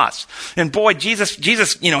will from us? And boy, Jesus, he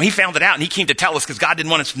found it out and he came to tell us because God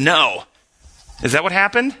didn't want us to know. Is that what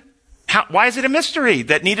happened? Why is it a mystery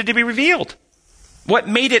that needed to be revealed? What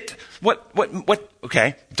made it,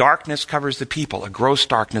 okay, darkness covers the people, a gross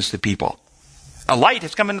darkness the people. A light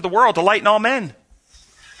has come into the world to lighten all men.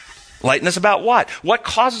 Lighten us about what? What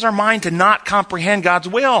causes our mind to not comprehend God's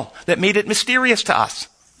will that made it mysterious to us?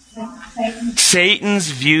 Satan's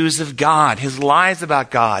views of God, his lies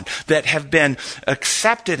about God that have been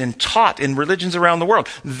accepted and taught in religions around the world.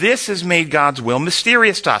 This has made God's will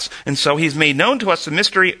mysterious to us. And so he's made known to us the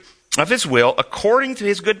mystery of his will according to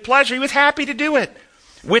his good pleasure. He was happy to do it,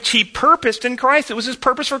 which he purposed in Christ. It was his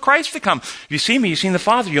purpose for Christ to come. If you see me, you've seen the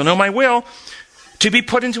Father, you'll know my will. To be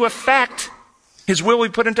put into effect. His will will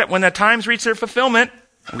be put into when the times reach their fulfillment.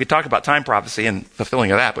 We could talk about time prophecy and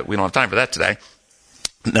fulfilling of that, but we don't have time for that today.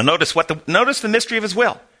 Now notice the mystery of his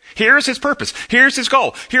will. Here's his purpose. Here's his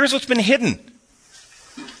goal. Here's what's been hidden.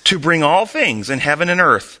 To bring all things in heaven and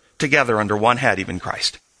earth together under one head, even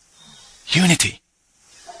Christ. Unity.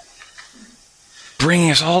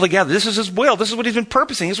 Bringing us all together. This is his will. This is what he's been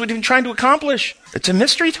purposing. This is what he's been trying to accomplish. It's a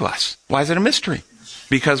mystery to us. Why is it a mystery?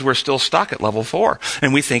 Because we're still stuck at level 4.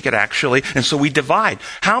 And we think it actually, and so we divide.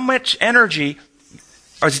 How much energy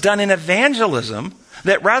is done in evangelism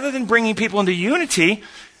that rather than bringing people into unity,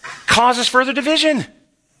 causes further division?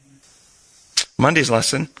 Monday's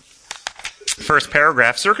lesson, first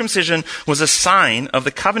paragraph, circumcision was a sign of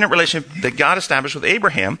the covenant relationship that God established with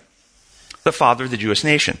Abraham, the father of the Jewish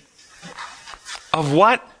nation. Of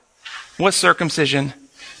what was circumcision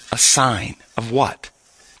a sign? Of what?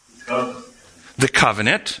 The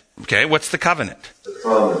covenant. Okay, what's the covenant? The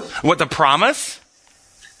promise. What, the promise?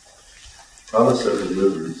 Promise of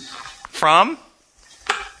deliverance. From?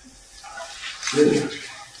 Sin.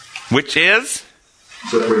 Which is?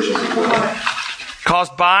 Separation from God.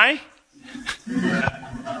 Caused by?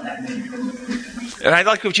 And I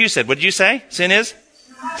like what you said. What did you say? Sin is?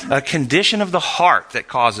 A condition of the heart that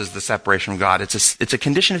causes the separation from God. It's a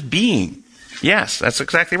condition of being. Yes, that's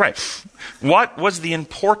exactly right. What was the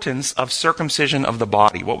importance of circumcision of the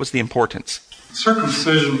body? What was the importance?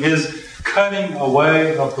 Circumcision is cutting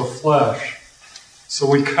away of the flesh. So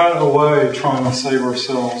we cut away trying to save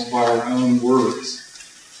ourselves by our own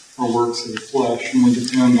works, or works of the flesh, and we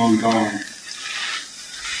depend on God.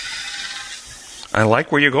 I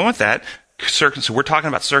like where you're going with that. So we're talking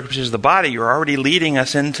about circumcision of the body. You're already leading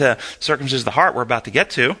us into circumcision of the heart we're about to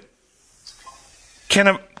get to.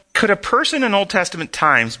 Could a person in Old Testament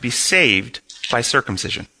times be saved by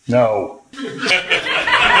circumcision? No.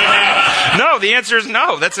 No, the answer is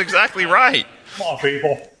no. That's exactly right. Come on,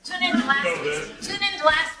 people. Tune in to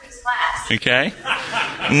last week's class. Okay.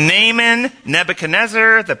 Naaman,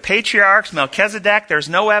 Nebuchadnezzar, the patriarchs, Melchizedek. There's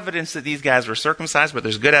no evidence that these guys were circumcised, but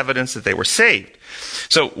there's good evidence that they were saved.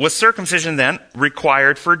 So was circumcision then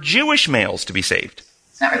required for Jewish males to be saved?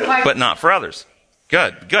 It's not required. But not for others.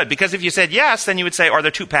 Good. Because if you said yes, then you would say, are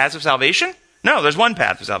there two paths of salvation? No, there's one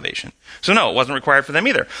path of salvation. So no, it wasn't required for them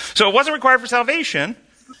either. So it wasn't required for salvation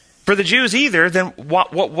for the Jews either. Then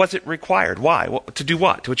what was it required? Why? To do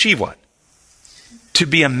what? To achieve what? To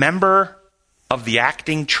be a member of the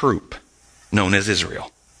acting troop known as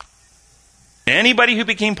Israel. Anybody who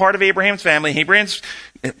became part of Abraham's family,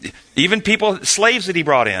 even people, slaves that he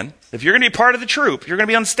brought in, if you're going to be part of the troop, you're going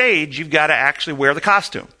to be on stage, you've got to actually wear the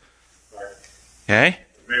costume. Okay?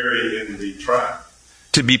 Marry in the tribe.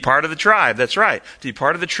 To be part of the tribe, that's right. To be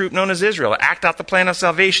part of the troop known as Israel. Act out the plan of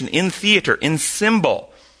salvation in theater, in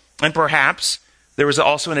symbol. And perhaps there was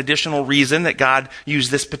also an additional reason that God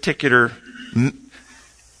used this particular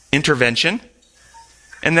intervention.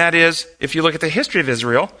 And that is, if you look at the history of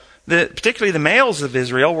Israel, particularly the males of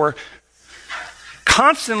Israel were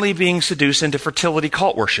constantly being seduced into fertility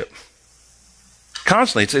cult worship.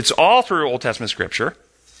 Constantly. It's all through Old Testament scripture.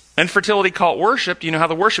 And fertility cult worship, do you know how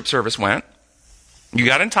the worship service went? You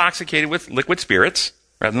got intoxicated with liquid spirits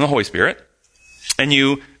rather than the Holy Spirit. And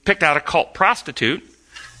you picked out a cult prostitute.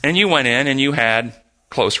 And you went in and you had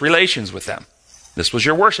close relations with them. This was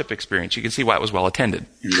your worship experience. You can see why it was well attended.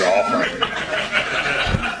 It was an offering.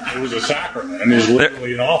 It was a sacrament. And it was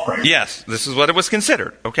literally an offering. Yes, this is what it was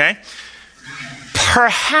considered. Okay?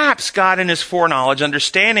 Perhaps God in his foreknowledge,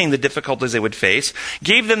 understanding the difficulties they would face,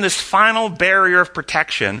 gave them this final barrier of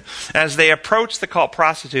protection as they approached the cult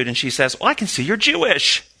prostitute and she says, "Well, I can see you're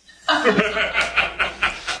Jewish."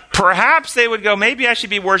 Perhaps they would go, maybe I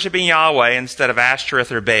should be worshiping Yahweh instead of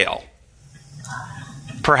Ashtoreth or Baal.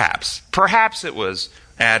 Perhaps. Perhaps it was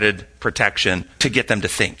added protection to get them to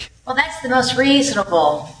think. Well, that's the most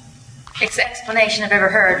reasonable explanation I've ever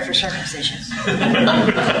heard for circumcision.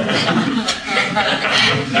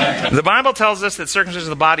 The Bible tells us that circumcision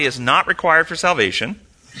of the body is not required for salvation,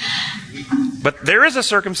 but there is a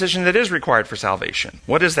circumcision that is required for salvation.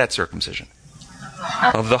 What is that circumcision?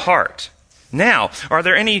 Of the heart. Now, are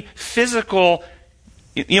there any physical,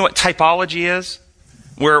 you know what typology is?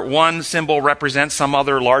 Where one symbol represents some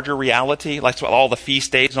other larger reality, like all the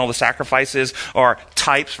feast days and all the sacrifices are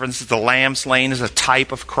types. For instance, the lamb slain is a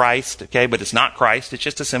type of Christ, okay, but it's not Christ. It's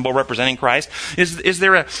just a symbol representing Christ. Is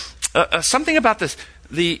there something about this,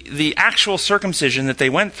 the actual circumcision that they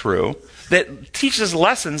went through that teaches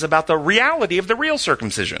lessons about the reality of the real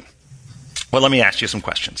circumcision? Well, let me ask you some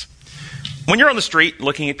questions. When you're on the street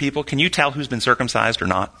looking at people, can you tell who's been circumcised or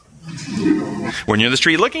not? When you're in the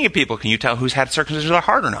street looking at people, can you tell who's had circumcision of their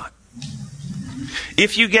heart or not?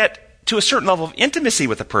 If you get to a certain level of intimacy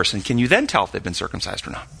with a person, can you then tell if they've been circumcised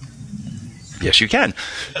or not? Yes, you can.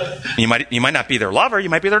 You might not be their lover, you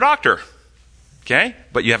might be their doctor. Okay?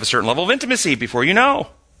 But you have a certain level of intimacy before you know.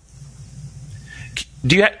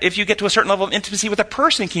 If you get to a certain level of intimacy with a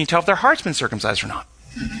person, can you tell if their heart's been circumcised or not?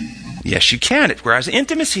 Yes, you can. It requires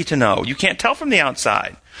intimacy to know. You can't tell from the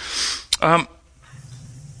outside.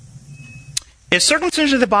 Is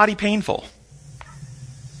circumcision of the body painful?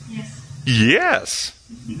 Yes. Yes.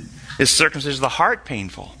 Is circumcision of the heart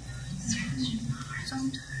painful?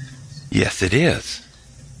 Yes, it is.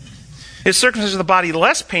 Is circumcision of the body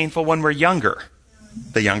less painful when we're younger?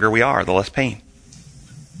 The younger we are, the less pain.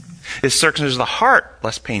 Is circumcision of the heart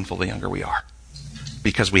less painful the younger we are?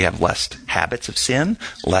 Because we have less habits of sin,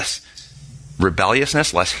 less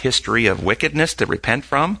rebelliousness, less history of wickedness to repent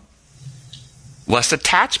from, less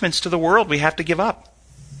attachments to the world we have to give up.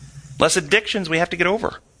 less addictions we have to get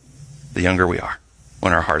over the younger we are,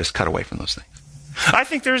 when our heart is cut away from those things. I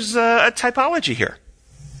think there's a typology here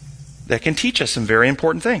that can teach us some very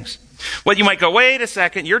important things. Well, you might go, wait a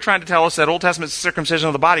second, you're trying to tell us that Old Testament circumcision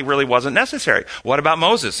of the body really wasn't necessary. What about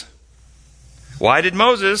Moses? Why did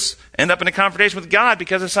Moses end up in a confrontation with God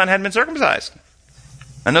because his son hadn't been circumcised?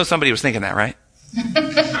 I know somebody was thinking that, right?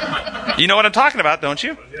 You know what I'm talking about, don't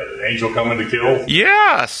you? Yeah, the angel coming to kill.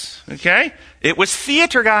 Yes. Okay. It was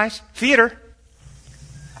theater, guys. Theater.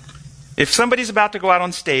 If somebody's about to go out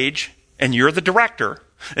on stage and you're the director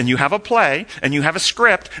and you have a play and you have a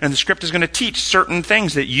script and the script is going to teach certain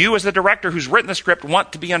things that you as the director who's written the script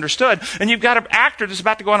want to be understood, and you've got an actor that's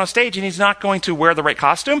about to go out on stage and he's not going to wear the right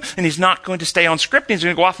costume and he's not going to stay on script and he's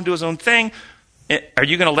going to go off and do his own thing, are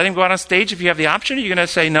you going to let him go out on stage if you have the option? Or are you going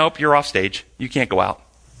to say, nope, you're off stage. You can't go out.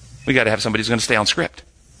 We got to have somebody who's going to stay on script.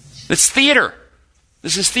 It's theater.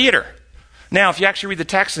 This is theater. Now, if you actually read the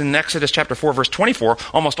text in Exodus chapter 4, verse 24,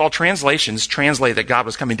 almost all translations translate that God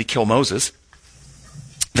was coming to kill Moses.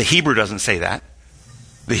 The Hebrew doesn't say that.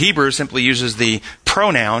 The Hebrew simply uses the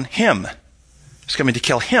pronoun him. He's coming to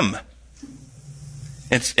kill him.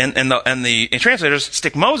 And the translators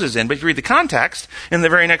stick Moses in, but if you read the context, in the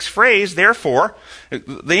very next phrase, therefore,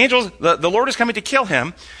 the Lord is coming to kill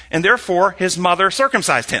him, and therefore his mother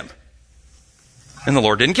circumcised him. And the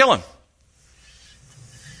Lord didn't kill him.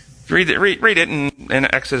 Read it in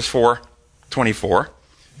Exodus 4:24.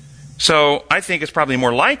 So I think it's probably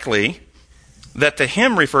more likely that the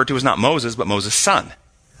him referred to is not Moses, but Moses' son.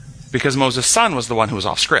 Because Moses' son was the one who was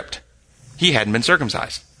off script. He hadn't been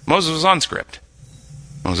circumcised. Moses was on script.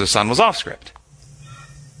 Moses' son was off script.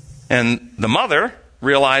 And the mother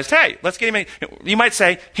realized, hey, let's get him you might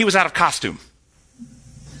say, he was out of costume.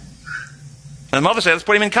 And the mother said, let's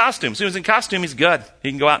put him in costume. As soon as he's in costume, he's good. He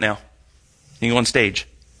can go out now. He can go on stage.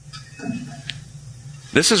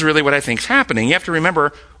 This is really what I think is happening. You have to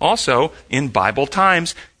remember also in Bible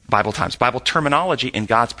terminology, in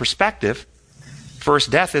God's perspective,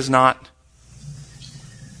 first death is not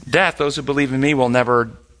death. Those who believe in me will never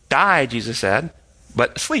die, Jesus said,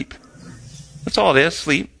 but sleep. That's all it is,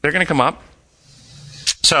 sleep. They're going to come up.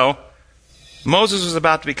 So, Moses was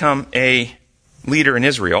about to become a leader in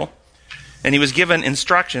Israel, and he was given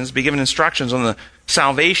instructions on the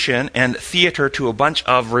salvation and theater to a bunch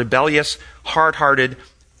of rebellious, hard-hearted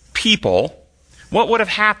people. What would have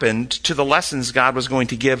happened to the lessons God was going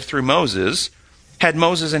to give through Moses had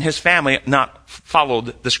Moses and his family not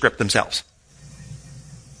followed the script themselves?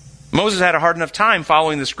 Moses had a hard enough time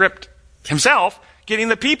following the script himself, getting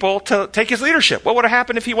the people to take his leadership. What would have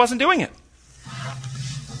happened if he wasn't doing it?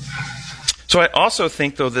 So I also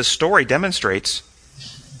think, though, this story demonstrates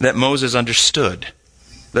that Moses understood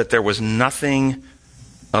that there was nothing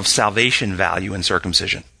of salvation value in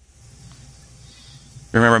circumcision.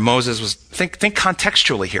 Remember, Moses was, think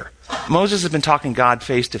contextually here. Moses has been talking God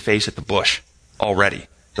face to face at the bush already.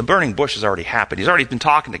 The burning bush has already happened. He's already been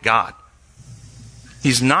talking to God.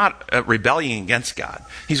 He's not rebelling against God.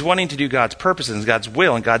 He's wanting to do God's purposes and God's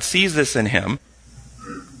will, and God sees this in him.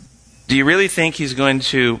 Do you really think he's going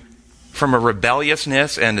to, from a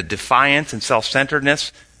rebelliousness and a defiance and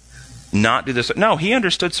self-centeredness, not do this? No, he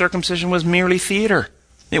understood circumcision was merely theater.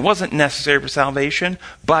 It wasn't necessary for salvation,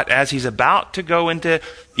 but as he's about to go into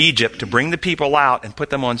Egypt to bring the people out and put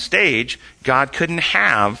them on stage, God couldn't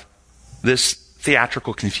have this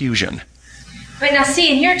theatrical confusion. But now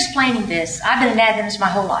see, and you're explaining this. I've been an Adventist my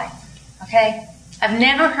whole life, okay? I've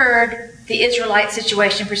never heard the Israelite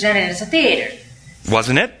situation presented as a theater.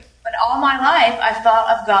 Wasn't it? But all my life, I've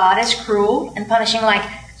thought of God as cruel and punishing, like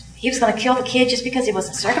he was going to kill the kid just because he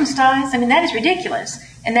wasn't circumcised. I mean, that is ridiculous.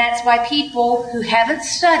 And that's why people who haven't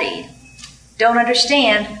studied don't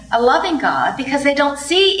understand a loving God, because they don't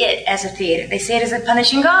see it as a theater. They see it as a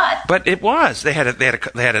punishing God. But it was. They had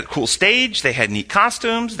a cool stage. They had neat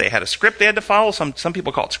costumes. They had a script they had to follow. Some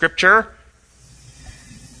people call it scripture.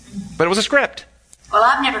 But it was a script. Well,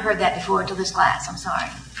 I've never heard that before until this class. I'm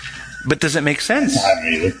sorry. But does it make sense? I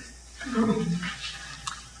haven't either.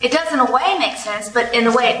 It does in a way make sense, but in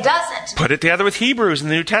a way it doesn't. Put it together with Hebrews in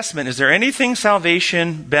the New Testament. Is there anything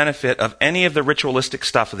salvation benefit of any of the ritualistic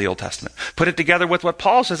stuff of the Old Testament? Put it together with what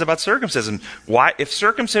Paul says about circumcision. Why, if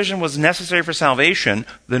circumcision was necessary for salvation,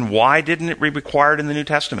 then why didn't it be required in the New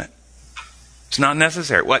Testament? It's not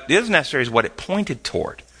necessary. What is necessary is what it pointed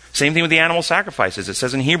toward. Same thing with the animal sacrifices. It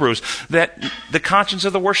says in Hebrews that the conscience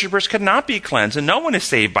of the worshipers could not be cleansed, and no one is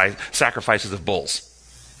saved by sacrifices of bulls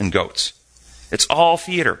and goats. It's all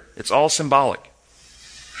theater. It's all symbolic.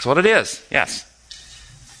 That's what it is. Yes?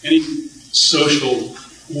 Any social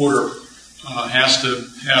order has to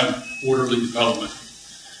have orderly development.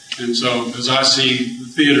 And so, as I see the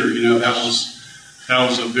theater, that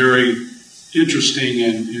was a very interesting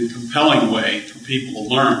and compelling way for people to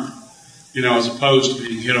learn, as opposed to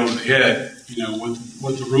being hit over the head,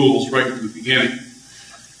 with the rules right from the beginning.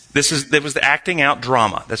 There was the acting out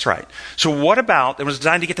drama. That's right. So what about, it was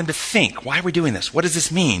designed to get them to think, why are we doing this? What does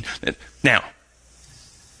this mean? Now,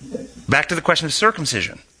 back to the question of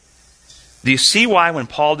circumcision. Do you see why when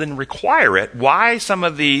Paul didn't require it, why some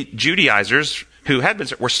of the Judaizers who had been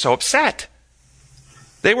were so upset?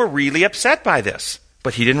 They were really upset by this,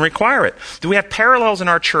 but he didn't require it. Do we have parallels in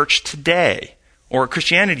our church today, or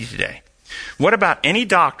Christianity today? What about any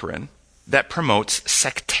doctrine that promotes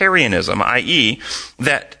sectarianism, i.e.,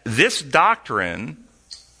 that this doctrine,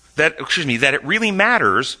 that it really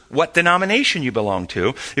matters what denomination you belong to.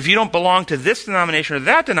 If you don't belong to this denomination or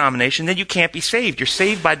that denomination, then you can't be saved. You're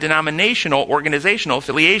saved by denominational, organizational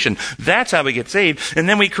affiliation. That's how we get saved. And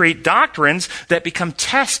then we create doctrines that become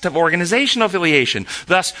tests of organizational affiliation.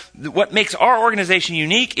 Thus, what makes our organization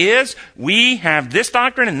unique is we have this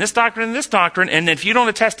doctrine and this doctrine and this doctrine, and if you don't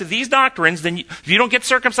attest to these doctrines, then if you don't get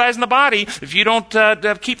circumcised in the body, if you don't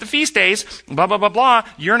keep the feast days, blah, blah, blah, blah,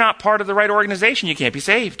 you're not part of the right organization. You can't be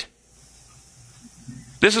saved.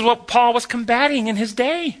 This is what Paul was combating in his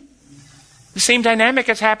day. The same dynamic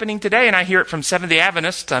is happening today, and I hear it from Seventh-day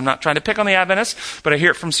Adventists. I'm not trying to pick on the Adventists, but I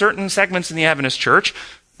hear it from certain segments in the Adventist church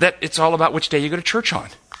that it's all about which day you go to church on.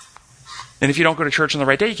 And if you don't go to church on the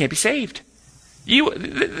right day, you can't be saved.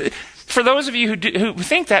 For those of you who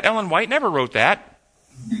think that, Ellen White never wrote that.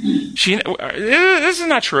 This is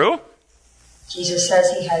not true. Jesus says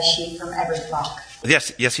he has sheep from every flock.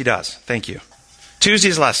 Yes, he does. Thank you.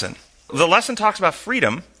 Tuesday's lesson. The lesson talks about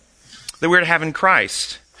freedom that we're to have in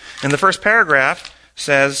Christ. And the first paragraph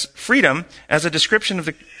says, freedom, as a description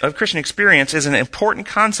of Christian experience, is an important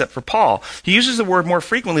concept for Paul. He uses the word more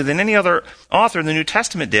frequently than any other author in the New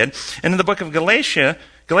Testament did. And in the book of Galatians,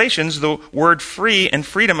 the word free and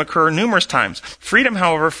freedom occur numerous times. Freedom,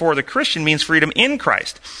 however, for the Christian means freedom in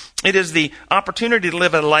Christ. It is the opportunity to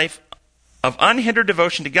live a life of unhindered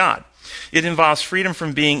devotion to God. It involves freedom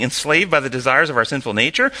from being enslaved by the desires of our sinful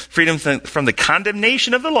nature, freedom from the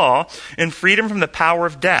condemnation of the law, and freedom from the power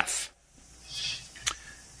of death.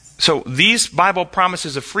 So these Bible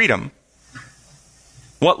promises of freedom,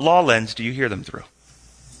 what law lens do you hear them through?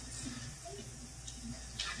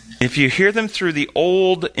 If you hear them through the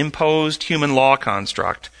old imposed human law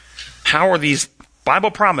construct, how are these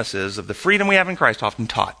Bible promises of the freedom we have in Christ often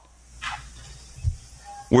taught?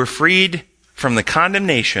 We're freed from the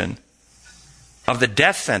condemnation of the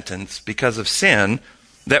death sentence because of sin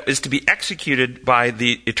that is to be executed by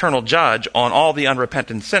the eternal judge on all the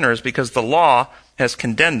unrepentant sinners, because the law has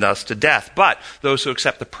condemned us to death. But those who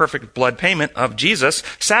accept the perfect blood payment of Jesus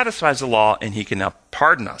satisfies the law, and he can now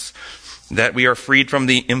pardon us. That we are freed from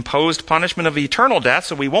the imposed punishment of eternal death,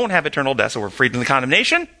 so we won't have eternal death, so we're freed from the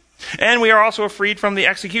condemnation. And we are also freed from the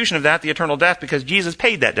execution of that, the eternal death, because Jesus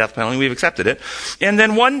paid that death penalty. We've accepted it. And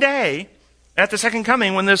then one day, at the second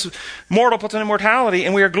coming, when this mortal puts on immortality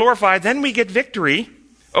and we are glorified, then we get victory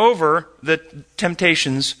over the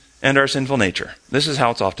temptations and our sinful nature. This is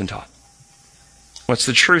how it's often taught. What's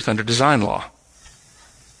the truth under design law?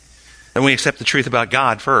 Then we accept the truth about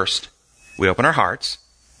God first. We open our hearts,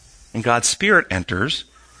 and God's Spirit enters,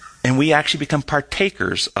 and we actually become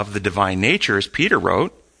partakers of the divine nature, as Peter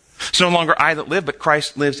wrote. It's no longer I that live, but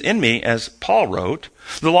Christ lives in me, as Paul wrote.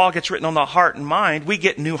 The law gets written on the heart and mind. We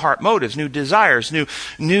get new heart motives, new desires, a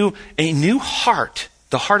new heart.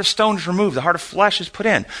 The heart of stone is removed. The heart of flesh is put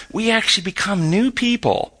in. We actually become new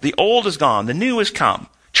people. The old is gone. The new has come.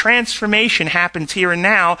 Transformation happens here and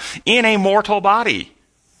now in a mortal body.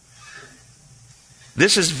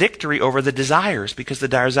 This is victory over the desires, because the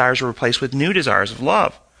desires are replaced with new desires of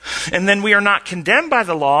love. And then we are not condemned by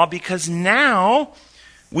the law, because now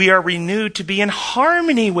we are renewed to be in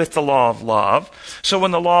harmony with the law of love. So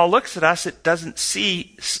when the law looks at us, it doesn't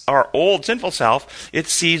see our old sinful self. It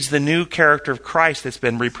sees the new character of Christ that's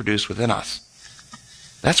been reproduced within us.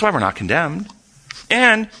 That's why we're not condemned.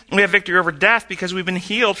 And we have victory over death because we've been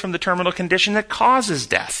healed from the terminal condition that causes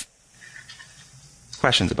death.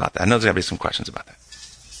 Questions about that? I know there's going to be some questions about that.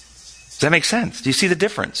 Does that make sense? Do you see the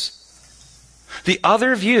difference? The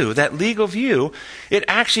other view, that legal view, it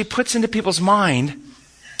actually puts into people's mind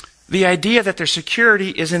the idea that their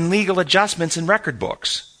security is in legal adjustments in record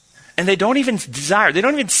books. And they don't even desire, they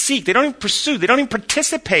don't even seek, they don't even pursue, they don't even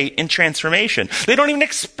participate in transformation. They don't even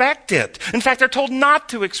expect it. In fact, they're told not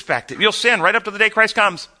to expect it. You'll sin right up to the day Christ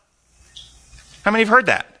comes. How many have heard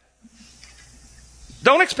that?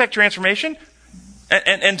 Don't expect transformation.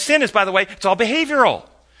 And sin is, by the way, it's all behavioral.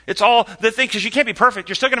 It's all the thing, because you can't be perfect.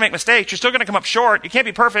 You're still going to make mistakes. You're still going to come up short. You can't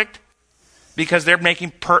be perfect because they're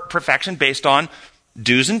making perfection based on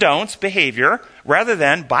do's and don'ts, behavior, rather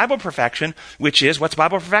than Bible perfection, which is, what's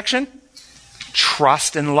Bible perfection?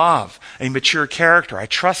 Trust and love, a mature character. I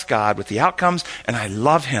trust God with the outcomes, and I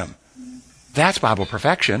love him. That's Bible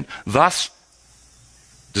perfection. Thus,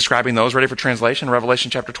 describing those, ready for translation,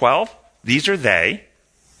 Revelation chapter 12, these are they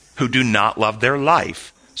who do not love their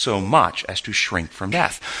life so much as to shrink from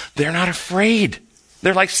death. They're not afraid.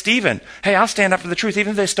 They're like Stephen. Hey, I'll stand up for the truth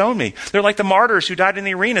even if they stone me. They're like the martyrs who died in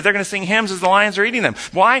the arena. They're going to sing hymns as the lions are eating them.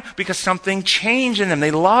 Why? Because something changed in them.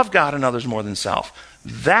 They love God and others more than self.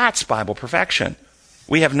 That's Bible perfection.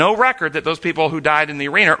 We have no record that those people who died in the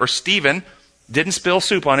arena, or Stephen, didn't spill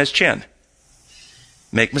soup on his chin.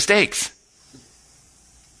 Make mistakes.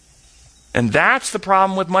 And that's the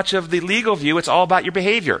problem with much of the legal view. It's all about your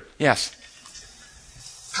behavior. Yes?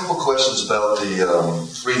 A couple questions about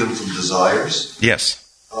the freedom from desires. Yes.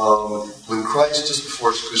 When Christ, just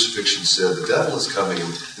before his crucifixion, said, the devil is coming,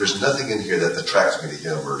 and there's nothing in here that attracts me to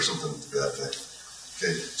him, or something to that thing.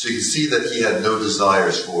 Okay, so you can see that he had no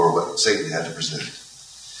desires for what Satan had to present.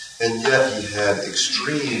 And yet he had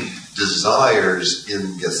extreme desires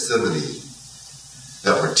in Gethsemane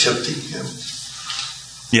that were tempting him.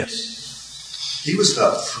 Yes. He was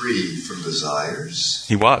not free from desires.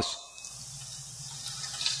 He was.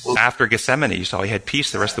 Well, after Gethsemane, you saw he had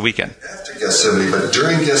peace the rest of the weekend. After Gethsemane, but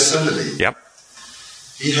during Gethsemane, yep,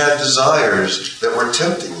 he had desires that were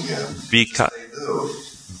tempting him.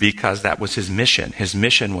 Because that was his mission. His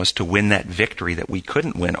mission was to win that victory that we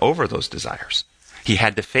couldn't win over those desires. He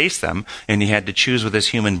had to face them, and he had to choose with his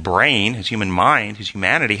human brain, his human mind, his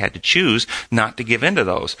humanity had to choose not to give in to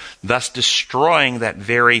those, thus destroying the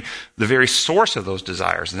very source of those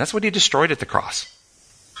desires. And that's what he destroyed at the cross.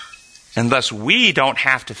 And thus we don't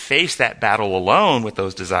have to face that battle alone with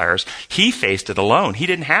those desires. He faced it alone. He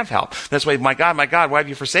didn't have help. That's why, my God, why have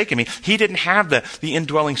you forsaken me? He didn't have the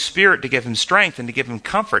indwelling Spirit to give him strength and to give him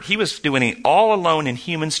comfort. He was doing it all alone in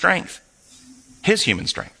human strength. His human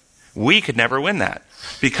strength. We could never win that.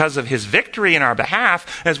 Because of his victory in our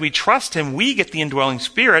behalf, as we trust him, we get the indwelling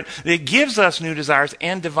Spirit that gives us new desires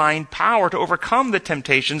and divine power to overcome the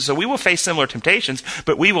temptations. So we will face similar temptations,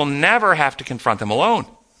 but we will never have to confront them alone.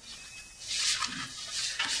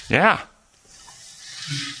 Yeah.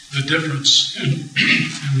 The difference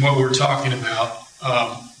in what we're talking about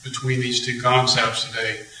between these two concepts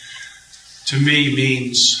today, to me,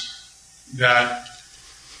 means that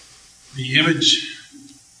the image,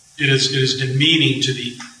 it is demeaning to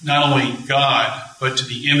not only God, but to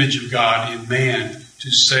the image of God in man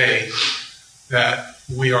to say that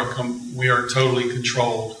we are totally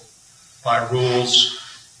controlled by rules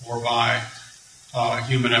or by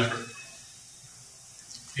human effort.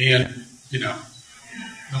 And,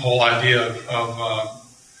 the whole idea of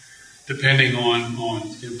depending on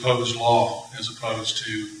imposed law as opposed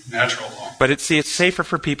to natural law. But it's safer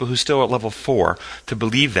for people who still at level 4 to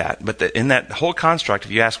believe that. But in that whole construct,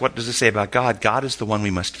 if you ask what does it say about God, God is the one we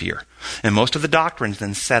must fear. And most of the doctrines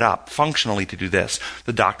then set up functionally to do this.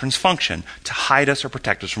 The doctrines function to hide us or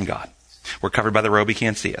protect us from God. We're covered by the robe, he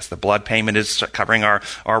can't see us. The blood payment is covering our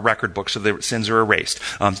record book so the sins are erased.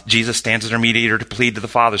 Jesus stands as our mediator to plead to the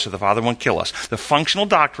Father so the Father won't kill us. The functional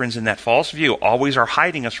doctrines in that false view always are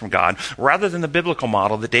hiding us from God, rather than the biblical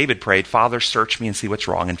model that David prayed, Father, search me and see what's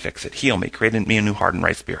wrong and fix it. Heal me, create in me a new heart and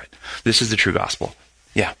right spirit. This is the true gospel.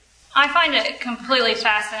 Yeah. I find it completely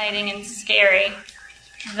fascinating and scary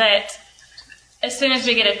that as soon as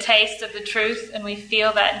we get a taste of the truth and we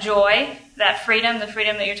feel that joy, that freedom, the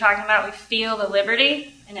freedom that you're talking about, we feel the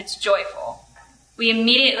liberty, and it's joyful. We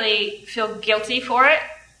immediately feel guilty for it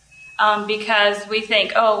because we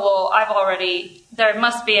think, there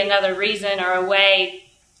must be another reason or a way,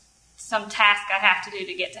 some task I have to do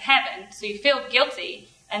to get to heaven. So you feel guilty,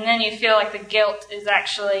 and then you feel like the guilt is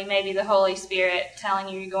actually maybe the Holy Spirit telling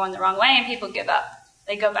you you're going the wrong way, and people give up.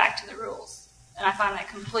 They go back to the rules. And I find that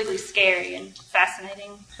completely scary and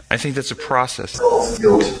fascinating. I think that's a process. False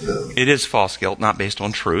guilt. It is false guilt, not based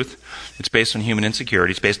on truth. It's based on human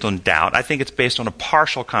insecurity. It's based on doubt. I think it's based on a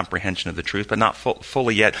partial comprehension of the truth, but not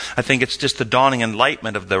fully yet. I think it's just the dawning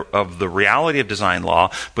enlightenment of the reality of design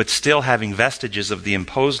law, but still having vestiges of the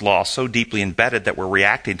imposed law so deeply embedded that we're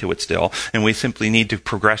reacting to it still, and we simply need to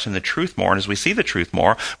progress in the truth more. And as we see the truth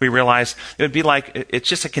more, we realize it would be like it's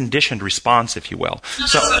just a conditioned response, if you will.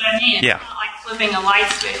 That's what I mean. Yeah. Not like flipping a light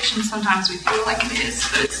switch, and sometimes we feel like it is,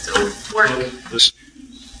 but it's still working. This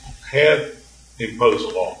had imposed a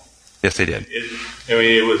law. Yes, they did.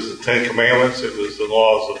 It was the Ten Commandments. It was the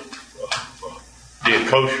laws of being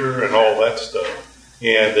kosher and all that stuff.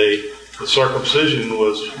 And The circumcision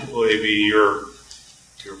was maybe your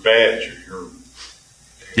badge or your...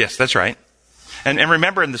 Yes, that's right. And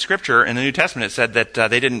remember in the scripture, in the New Testament, it said that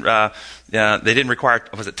they didn't require,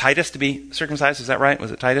 was it Titus to be circumcised? Is that right? Was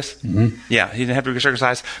it Titus? Mm-hmm. Yeah, he didn't have to be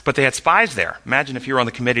circumcised, but they had spies there. Imagine if you were on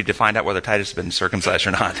the committee to find out whether Titus had been circumcised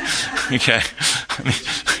or not. Okay. I mean,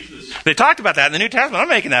 they talked about that in the New Testament. I'm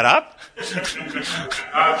making that up. This is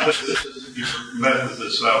your method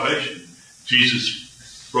of salvation.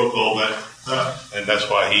 Jesus broke all that up, and that's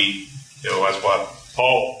why that's why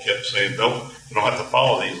Paul kept saying, you don't have to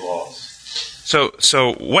follow these laws.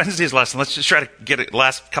 So Wednesday's lesson, let's just try to get a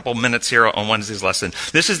last couple minutes here on Wednesday's lesson.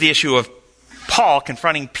 This is the issue of Paul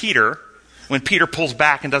confronting Peter when Peter pulls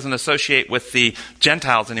back and doesn't associate with the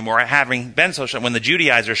Gentiles anymore. Having been social, when the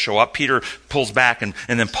Judaizers show up, Peter pulls back and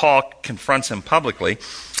then Paul confronts him publicly.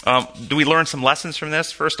 Do we learn some lessons from this?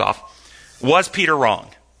 First off, was Peter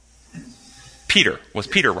wrong? Was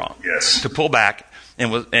Peter wrong? Yes. To pull back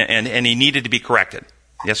and he needed to be corrected.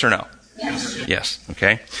 Yes or no? Yes.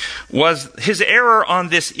 Okay. Was his error on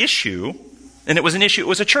this issue, and it was an issue, it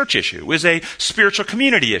was a church issue, it was a spiritual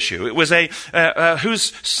community issue, it was a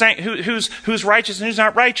who's righteous and who's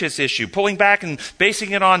not righteous issue, pulling back and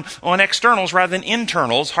basing it on externals rather than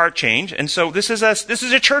internals, heart change. And so this is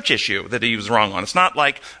a church issue that he was wrong on. It's not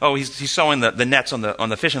like, he's sewing the nets on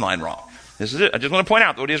the fishing line wrong. This is it. I just want to point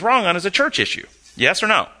out that what he's wrong on is a church issue. Yes or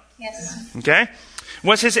no? Yes. Okay?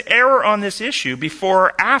 Was his error on this issue before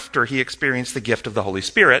or after he experienced the gift of the Holy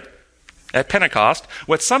Spirit at Pentecost,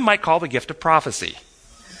 what some might call the gift of prophecy?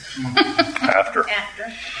 After.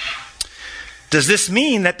 Does this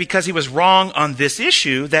mean that because he was wrong on this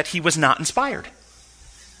issue that he was not inspired?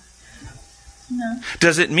 No.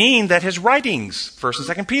 Does it mean that his writings, 1st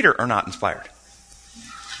and 2nd Peter, are not inspired?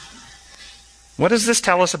 What does this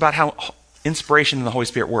tell us about how inspiration and the Holy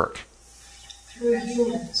Spirit work? Through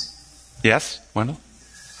humans. Yes, Wendell?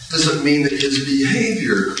 Doesn't mean that his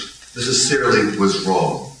behavior necessarily was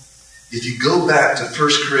wrong. If you go back to 1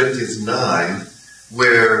 Corinthians 9,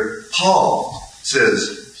 where Paul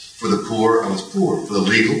says, for the poor, I was poor. For the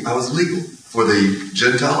legal, I was legal. For the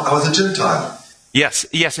Gentile, I was a Gentile. Yes,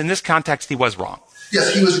 in this context, he was wrong.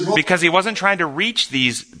 Yes, he was wrong. Because he wasn't trying to reach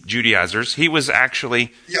these Judaizers. He was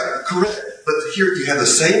actually... Yeah, correct. But here you have the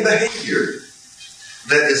same behavior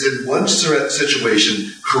that is in one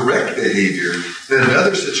situation correct behavior, then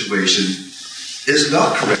another situation is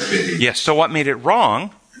not correct behavior. Yes, so what made it wrong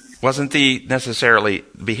wasn't the necessarily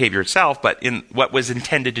behavior itself, but in what was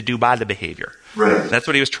intended to do by the behavior. Right. That's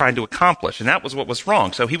what he was trying to accomplish, and that was what was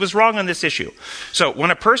wrong. So he was wrong on this issue. So when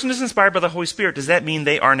a person is inspired by the Holy Spirit, does that mean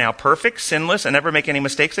they are now perfect, sinless, and never make any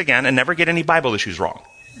mistakes again, and never get any Bible issues wrong?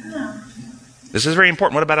 No. This is very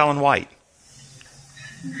important. What about Ellen White?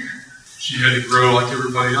 She had to grow like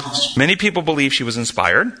everybody else. Many people believe she was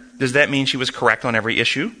inspired. Does that mean she was correct on every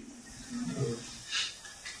issue?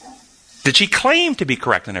 Did she claim to be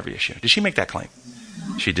correct on every issue? Did she make that claim?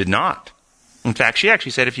 She did not. In fact, she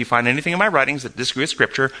actually said, if you find anything in my writings that disagree with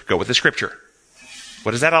Scripture, go with the Scripture.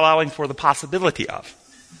 What is that allowing for the possibility of?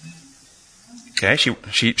 Okay,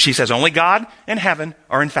 she says only God and heaven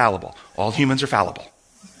are infallible. All humans are fallible.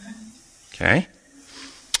 Okay.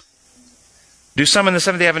 Do some in the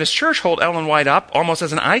Seventh-day Adventist Church hold Ellen White up almost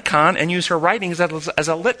as an icon and use her writings as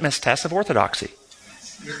a litmus test of orthodoxy?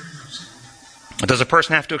 Does a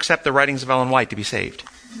person have to accept the writings of Ellen White to be saved?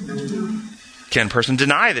 Can a person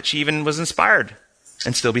deny that she even was inspired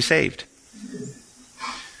and still be saved?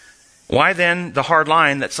 Why then the hard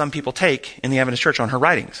line that some people take in the Adventist Church on her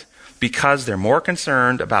writings? Because they're more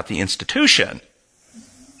concerned about the institution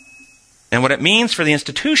and what it means for the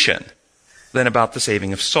institution than about the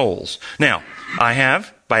saving of souls. Now,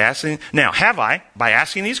 have I, by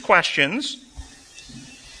asking these questions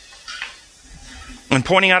and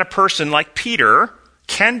pointing out a person like Peter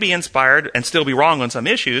can be inspired and still be wrong on some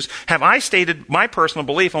issues, have I stated my personal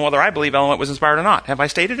belief on whether I believe Ellen White was inspired or not? Have I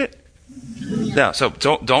stated it? No. So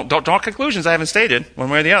don't draw conclusions I haven't stated one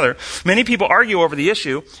way or the other. Many people argue over the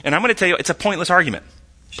issue, and I'm going to tell you it's a pointless argument.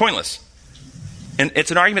 Pointless. And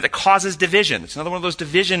it's an argument that causes division. It's another one of those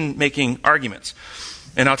division-making arguments.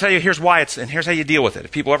 And I'll tell you, here's why and here's how you deal with it.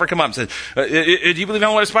 If people ever come up and say, do you believe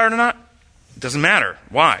Ellen White is inspired or not? It doesn't matter.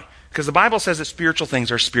 Why? Because the Bible says that spiritual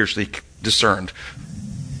things are spiritually discerned.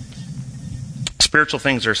 Spiritual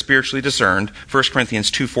things are spiritually discerned. 1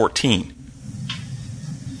 Corinthians 2:14.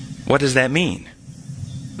 What does that mean?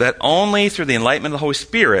 That only through the enlightenment of the Holy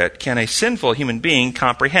Spirit can a sinful human being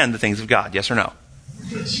comprehend the things of God. Yes or no?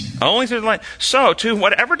 Yes. Only through the light. So, to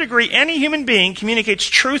whatever degree any human being communicates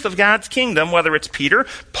truth of God's kingdom, whether it's Peter,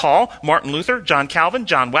 Paul, Martin Luther, John Calvin,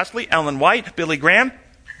 John Wesley, Ellen White, Billy Graham,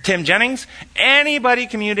 Tim Jennings, anybody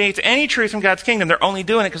communicates any truth from God's kingdom, they're only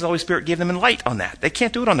doing it because the Holy Spirit gave them light on that. They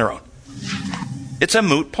can't do it on their own. It's a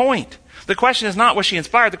moot point. The question is not, was she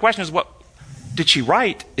inspired? The question is, what did she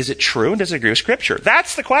write? Is it true and does it agree with Scripture?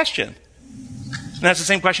 That's the question. And that's the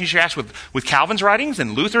same question you should ask with Calvin's writings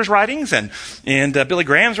and Luther's writings and Billy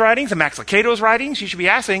Graham's writings and Max Lucado's writings. You should be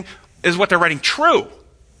asking, is what they're writing true?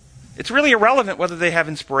 It's really irrelevant whether they have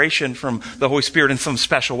inspiration from the Holy Spirit in some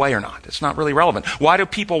special way or not. It's not really relevant. Why do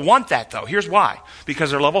people want that, though? Here's why.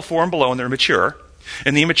 Because they're level 4 and below and they're immature.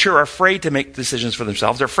 And the immature are afraid to make decisions for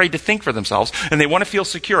themselves. They're afraid to think for themselves. And they want to feel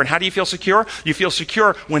secure. And how do you feel secure? You feel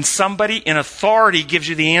secure when somebody in authority gives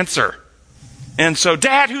you the answer. And so,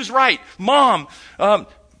 Dad, who's right? Mom,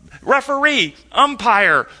 referee,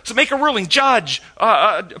 umpire, so make a ruling, judge,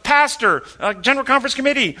 pastor, general conference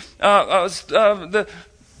committee,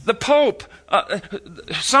 the Pope,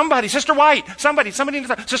 somebody, Sister White, somebody,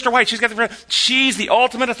 Sister White, she's the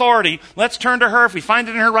ultimate authority. Let's turn to her. If we find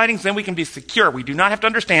it in her writings, then we can be secure. We do not have to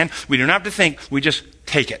understand. We do not have to think. We just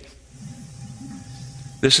take it.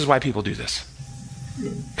 This is why people do this.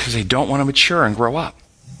 Because they don't want to mature and grow up.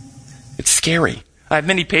 It's scary. I have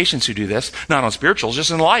many patients who do this, not on spirituals,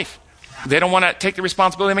 just in life. They don't want to take the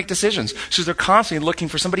responsibility to make decisions. So they're constantly looking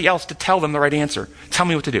for somebody else to tell them the right answer. Tell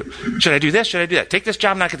me what to do. Should I do this? Should I do that? Take this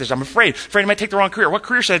job, not get this. I'm afraid I might take the wrong career. What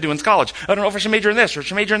career should I do in college? I don't know if I should major in this or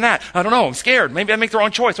should major in that. I don't know. I'm scared. Maybe I make the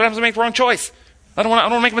wrong choice. What happens if I make the wrong choice? I don't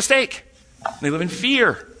want to make a mistake. They live in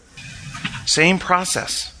fear. Same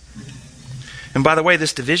process. And by the way,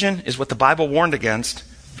 this division is what the Bible warned against.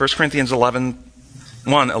 1 Corinthians 11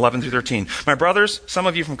 through 13. My brothers, some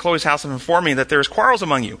of you from Chloe's house have informed me that there is quarrels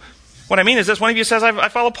among you. What I mean is this: one of you says, I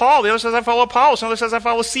follow Paul. The other says, I follow Apollos. Another says, I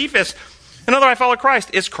follow Cephas. Another, I follow Christ.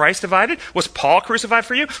 Is Christ divided? Was Paul crucified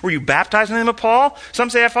for you? Were you baptized in the name of Paul? Some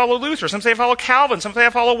say I follow Luther. Some say I follow Calvin. Some say I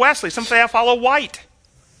follow Wesley. Some say I follow White.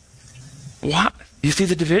 What? You see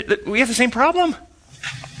the division? We have the same problem.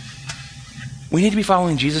 We need to be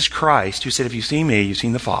following Jesus Christ, who said, if you've seen me, you've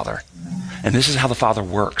seen the Father. And this is how the Father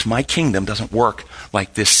works. My kingdom doesn't work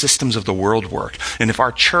like the systems of the world work. And if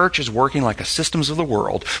our church is working like the systems of the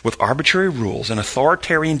world with arbitrary rules and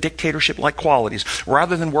authoritarian dictatorship-like qualities,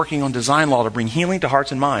 rather than working on design law to bring healing to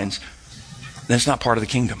hearts and minds, then it's not part of the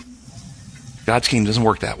kingdom. God's kingdom doesn't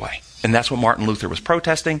work that way. And that's what Martin Luther was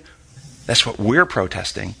protesting. That's what we're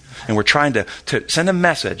protesting. And we're trying to send a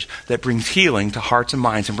message that brings healing to hearts and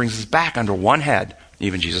minds and brings us back under one head,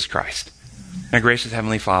 even Jesus Christ. My gracious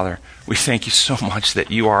Heavenly Father, we thank you so much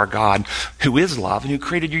that you are a God who is love and who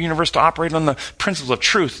created your universe to operate on the principles of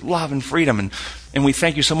truth, love, and freedom. And we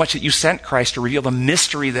thank you so much that you sent Christ to reveal the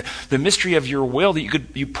mystery of your will that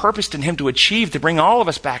you purposed in him to achieve, to bring all of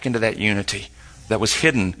us back into that unity that was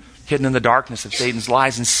hidden in the darkness of Satan's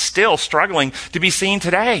lies and still struggling to be seen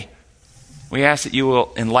today. We ask that you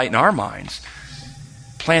will enlighten our minds,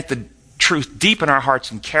 plant the truth deep in our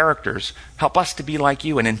hearts and characters, help us to be like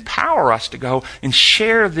you, and empower us to go and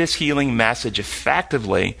share this healing message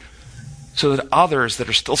effectively so that others that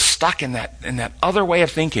are still stuck in that other way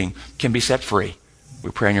of thinking can be set free.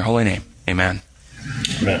 We pray in your holy name. Amen.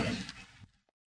 Amen.